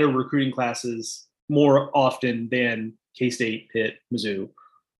better recruiting classes more often than K-State, Pitt, Mizzou.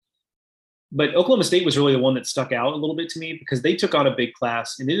 But Oklahoma State was really the one that stuck out a little bit to me because they took on a big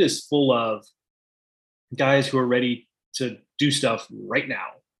class and it is full of guys who are ready to do stuff right now.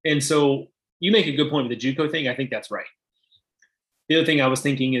 And so you make a good point with the JUCO thing. I think that's right. The other thing I was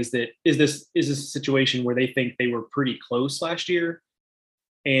thinking is that is this a situation where they think they were pretty close last year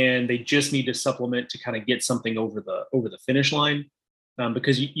and they just need to supplement to kind of get something over the finish line?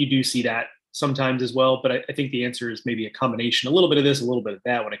 Because you do see that sometimes as well. But I think the answer is maybe a combination, a little bit of this, a little bit of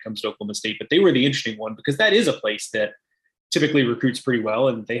that when it comes to Oklahoma State. But they were the interesting one because that is a place that typically recruits pretty well.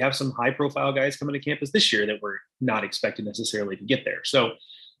 And they have some high profile guys coming to campus this year that were not expected necessarily to get there. So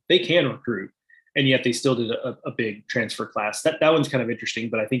they can recruit. And yet they still did a big transfer class. That one's kind of interesting,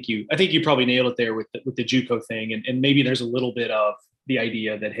 but I think you probably nailed it there with the JUCO thing. And maybe there's a little bit of the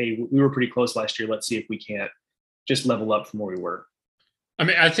idea that, hey, we were pretty close last year. Let's see if we can't just level up from where we were. I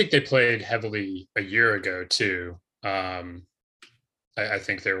mean, I think they played heavily a year ago too. I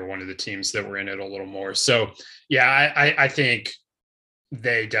think they were one of the teams that were in it a little more. So yeah, I think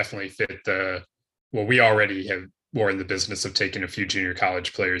they definitely fit we already we're in the business of taking a few junior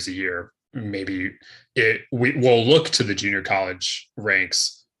college players a year. Maybe we'll look to the junior college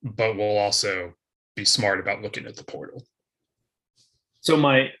ranks, but we'll also be smart about looking at the portal. So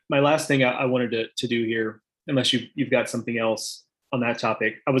my last thing I wanted to do here, unless you've got something else on that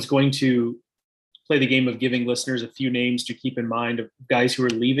topic, I was going to play the game of giving listeners a few names to keep in mind of guys who are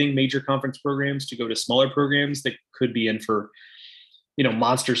leaving major conference programs to go to smaller programs that could be in for,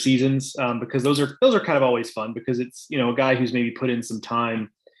 monster seasons, because those are kind of always fun because it's, a guy who's maybe put in some time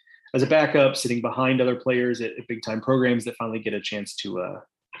as a backup, sitting behind other players at big time programs that finally get a chance to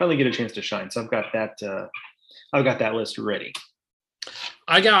shine. So I've got that list ready.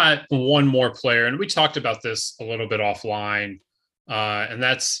 I got one more player, and we talked about this a little bit offline, and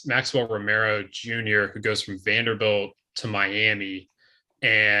that's Maxwell Romero Jr., who goes from Vanderbilt to Miami,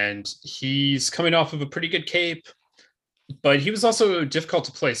 and he's coming off of a pretty good Cape, but he was also difficult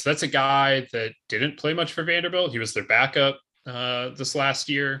to play. So that's a guy that didn't play much for Vanderbilt. He was their backup this last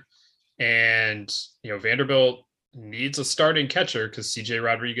year. And, Vanderbilt needs a starting catcher because CJ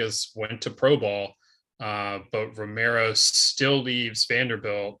Rodriguez went to pro ball, but Romero still leaves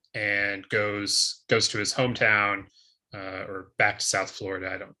Vanderbilt and goes to his hometown or back to South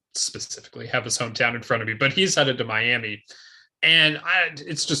Florida. I don't specifically have his hometown in front of me, but he's headed to Miami. And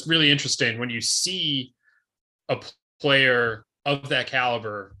it's just really interesting when you see a player of that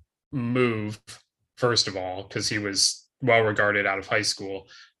caliber move, first of all, because he was well regarded out of high school.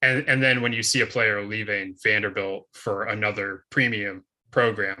 And then when you see a player leaving Vanderbilt for another premium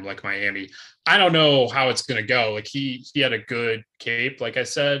program like Miami, I don't know how it's going to go. Like he had a good Cape, like I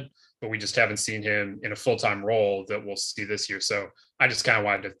said, but we just haven't seen him in a full-time role that we'll see this year. So I just kind of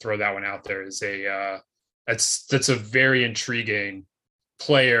wanted to throw that one out there as that's a very intriguing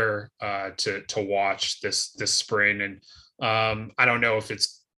player to watch this spring. And I don't know if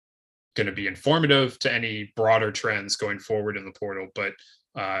it's going to be informative to any broader trends going forward in the portal, but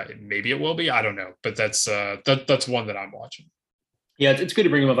maybe it will be. I don't know, but that's one that I'm watching. Yeah, it's good to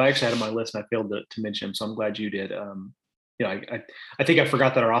bring him up. I actually had him on my list and I failed to mention him, so I'm glad you did. I think I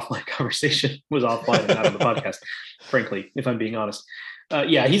forgot that our offline conversation was offline and not on the podcast, frankly, if I'm being honest.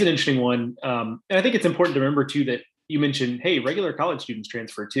 Yeah, he's an interesting one. And I think it's important to remember too that you mentioned, hey, regular college students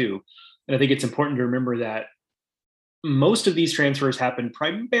transfer too. And I think it's important to remember that most of these transfers happen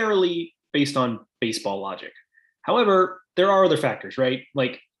primarily based on baseball logic. However, there are other factors, right?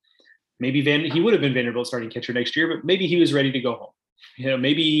 Like maybe he would have been Vanderbilt starting catcher next year, but maybe he was ready to go home.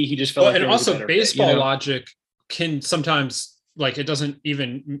 Maybe he just felt and also baseball logic can sometimes, like, it doesn't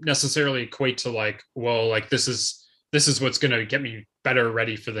even necessarily equate to like, well, like this is what's going to get me better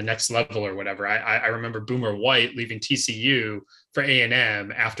ready for the next level or whatever. I remember Boomer White leaving TCU for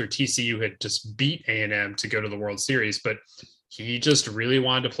A&M after TCU had just beat A&M to go to the World Series, but he just really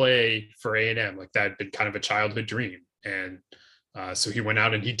wanted to play for A&M. Like that had been kind of a childhood dream. And so he went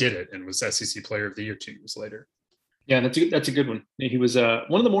out and he did it and was SEC Player of the Year 2 years later. Yeah, that's a good one. He was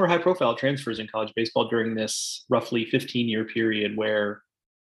one of the more high-profile transfers in college baseball during this roughly 15-year period where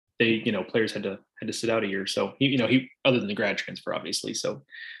they, players had to sit out a year. So he other than the grad transfer, obviously. So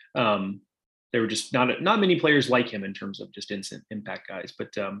there were just not many players like him in terms of just instant impact guys. But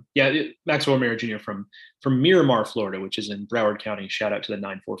Maxwell O'Mara Jr. from Miramar, Florida, which is in Broward County. Shout out to the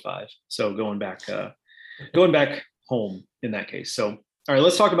 945. So going back home in that case. So all right,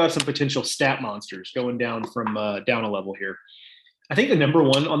 let's talk about some potential stat monsters going down from down a level here. I think the number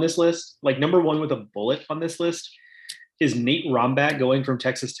one on this list, like number one with a bullet on this list, is Nate Rombach going from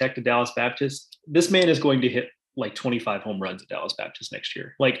Texas Tech to Dallas Baptist. This man is going to hit like 25 home runs at Dallas Baptist next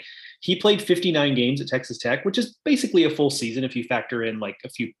year. Like he played 59 games at Texas Tech, which is basically a full season if you factor in like a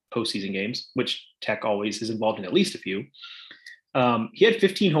few postseason games, which Tech always is involved in at least a few. He had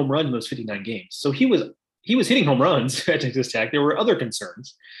 15 home runs in those 59 games. So he was hitting home runs at Texas Tech. There were other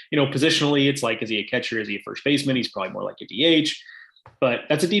concerns. Positionally, it's like, is he a catcher? Is he a first baseman? He's probably more like a DH. But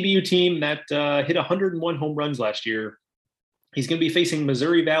that's a DBU team that hit 101 home runs last year. He's going to be facing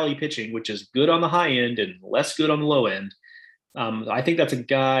Missouri Valley pitching, which is good on the high end and less good on the low end. I think that's a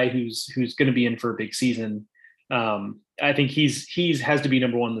guy who's going to be in for a big season. I think he's has to be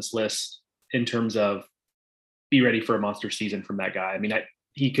number one on this list in terms of be ready for a monster season from that guy. I mean,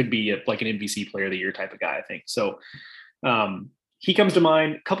 he could be like an NBC Player of the Year type of guy, I think. So he comes to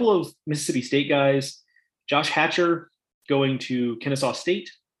mind. A couple of Mississippi State guys, Josh Hatcher going to Kennesaw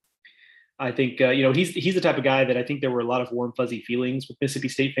State. I think, he's the type of guy that I think there were a lot of warm, fuzzy feelings with Mississippi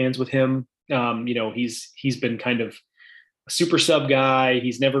State fans with him. He's been kind of a super sub guy.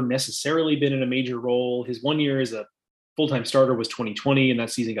 He's never necessarily been in a major role. His 1 year as a full-time starter was 2020, and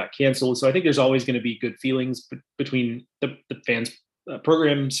that season got canceled. So I think there's always going to be good feelings between the fans,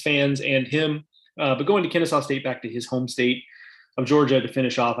 programs, fans, and him. But going to Kennesaw State, back to his home state of Georgia to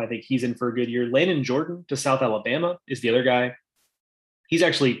finish off, I think he's in for a good year. Landon Jordan to South Alabama is the other guy. He's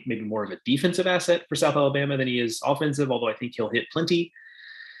actually maybe more of a defensive asset for South Alabama than he is offensive, although I think he'll hit plenty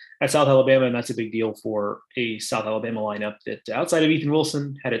at South Alabama, and that's a big deal for a South Alabama lineup that outside of Ethan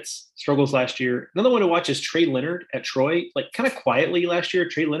Wilson had its struggles last year. Another one to watch is Trey Leonard at Troy, like kind of quietly last year.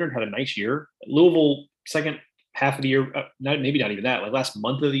 Trey Leonard had a nice year. Louisville, second half of the year, maybe not even that, like last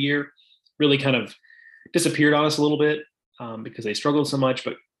month of the year, really kind of disappeared on us a little bit because they struggled so much,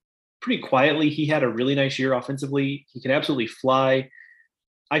 but pretty quietly, he had a really nice year offensively. He can absolutely fly.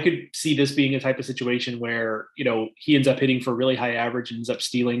 I could see this being a type of situation where, he ends up hitting for a really high average and ends up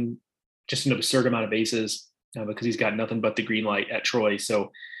stealing just an absurd amount of bases because he's got nothing but the green light at Troy. So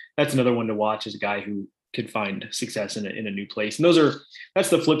that's another one to watch as a guy who could find success in a new place. And that's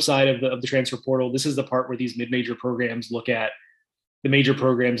the flip side of the transfer portal. This is the part where these mid-major programs look at the major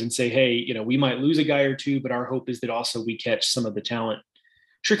programs and say, hey, we might lose a guy or two, but our hope is that also we catch some of the talent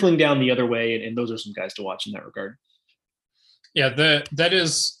trickling down the other way. And those are some guys to watch in that regard. Yeah, that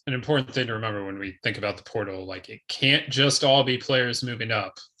is an important thing to remember when we think about the portal. Like, it can't just all be players moving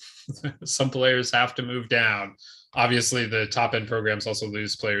up. Some players have to move down. Obviously, the top end programs also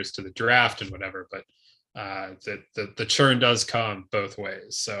lose players to the draft and whatever, but the churn does come both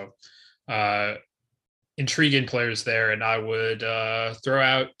ways. So intriguing players there. And I would throw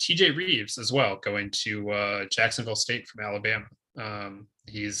out TJ Reeves as well, going to Jacksonville State from Alabama.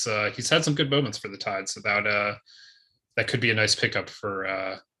 He's had some good moments for the Tide, so that could be a nice pickup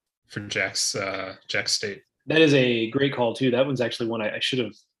for Jack's State. That is a great call too. That one's actually one I should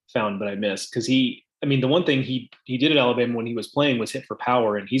have found, but I missed because the one thing he did at Alabama when he was playing was hit for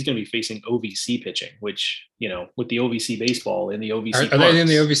power, and he's going to be facing OVC pitching, which, with the OVC baseball and the OVC. Are they in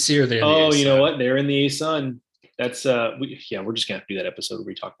the OVC or are they in the A-Sun? You know what? They're in the A-Sun. That's we're just going to have to do that episode where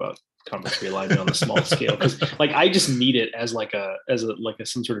we talk about conference realignment on the small scale. Cause like, I just need it as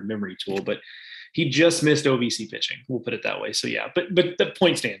some sort of memory tool, but He just missed OVC pitching. We'll put it that way. So yeah, but the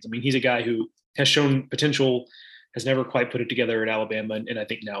point stands. I mean, he's a guy who has shown potential, has never quite put it together at Alabama, and I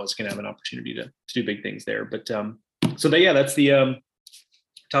think now is going to have an opportunity to do big things there. But that's the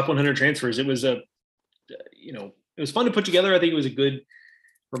top 100 transfers. It was it was fun to put together. I think it was a good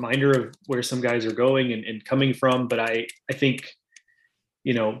reminder of where some guys are going and coming from. But I think,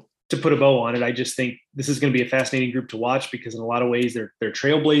 to put a bow on it, I just think this is going to be a fascinating group to watch because in a lot of ways they're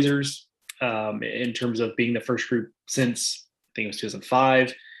trailblazers in terms of being the first group since I think it was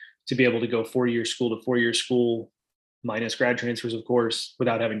 2005 to be able to go 4-year school to 4-year school minus grad transfers, of course,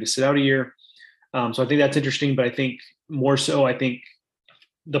 without having to sit out a year. So I think that's interesting, but I think more so, I think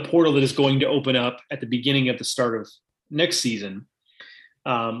the portal that is going to open up at the beginning of the start of next season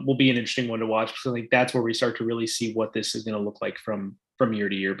will be an interesting one to watch because I think that's where we start to really see what this is going to look like from year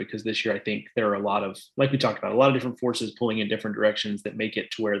to year, because this year I think there are a lot of, like we talked about, a lot of different forces pulling in different directions that make it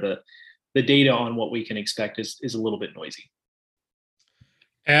to where the data on what we can expect is a little bit noisy.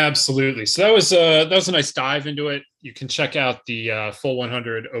 Absolutely. So that was a nice dive into it. You can check out the full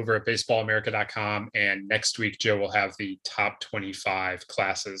 100 over at baseballamerica.com. And next week, Joe will have the top 25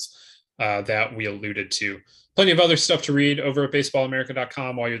 classes that we alluded to. Plenty of other stuff to read over at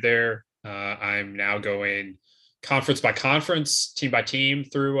baseballamerica.com while you're there. I'm now going conference by conference, team by team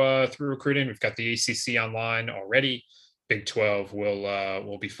through recruiting. We've got the ACC online already. Big 12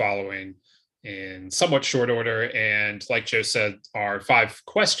 will be following in somewhat short order. And like Joe said, our 5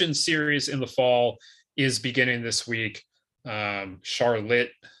 question series in the fall is beginning this week.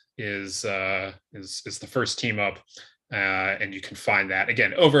 Charlotte is the first team up. And you can find that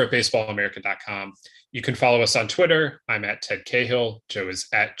again over at baseballamerica.com. You can follow us on Twitter. I'm at Ted Cahill. Joe is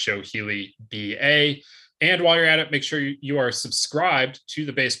at Joe Healy BA. And while you're at it, make sure you are subscribed to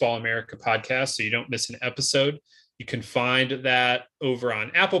the Baseball America podcast so you don't miss an episode. You can find that over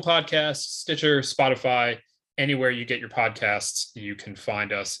on Apple Podcasts, Stitcher, Spotify, anywhere you get your podcasts. You can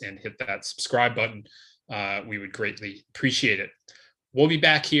find us and hit that subscribe button. We would greatly appreciate it. We'll be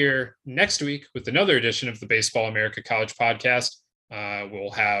back here next week with another edition of the Baseball America College Podcast.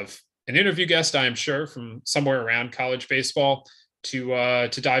 We'll have an interview guest, I am sure, from somewhere around college baseball to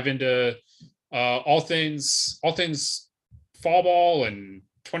dive into all things fall ball and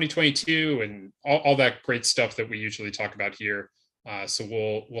 2022 and all that great stuff that we usually talk about here. So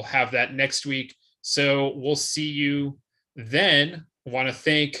we'll have that next week. So we'll see you then. I want to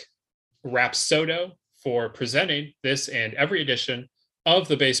thank Rapsodo for presenting this and every edition of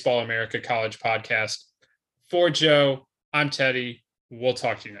the Baseball America College Podcast. For Joe, I'm Teddy. We'll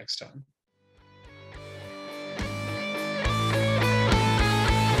talk to you next time.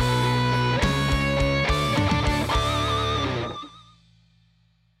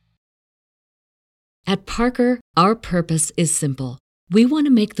 At Parker, our purpose is simple. We want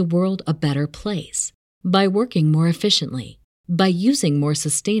to make the world a better place by working more efficiently, by using more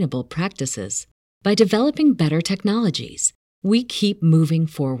sustainable practices, by developing better technologies. We keep moving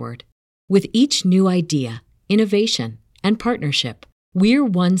forward. With each new idea, innovation, and partnership, we're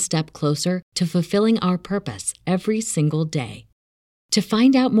one step closer to fulfilling our purpose every single day. To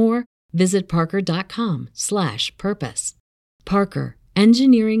find out more, visit parker.com/purpose. Parker,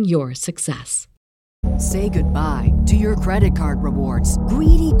 engineering your success. Say goodbye to your credit card rewards.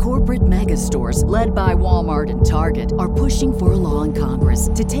 Greedy corporate mega stores, led by Walmart and Target, are pushing for a law in Congress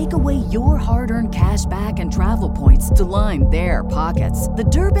to take away your hard-earned cash back and travel points to line their pockets. The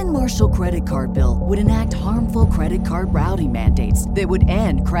Durbin-Marshall credit card bill would enact harmful credit card routing mandates that would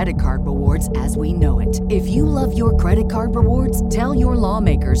end credit card rewards as we know it. If you love your credit card rewards, tell your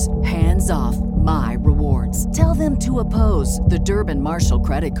lawmakers, hands off my rewards. Tell them to oppose the Durbin-Marshall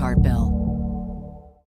credit card bill.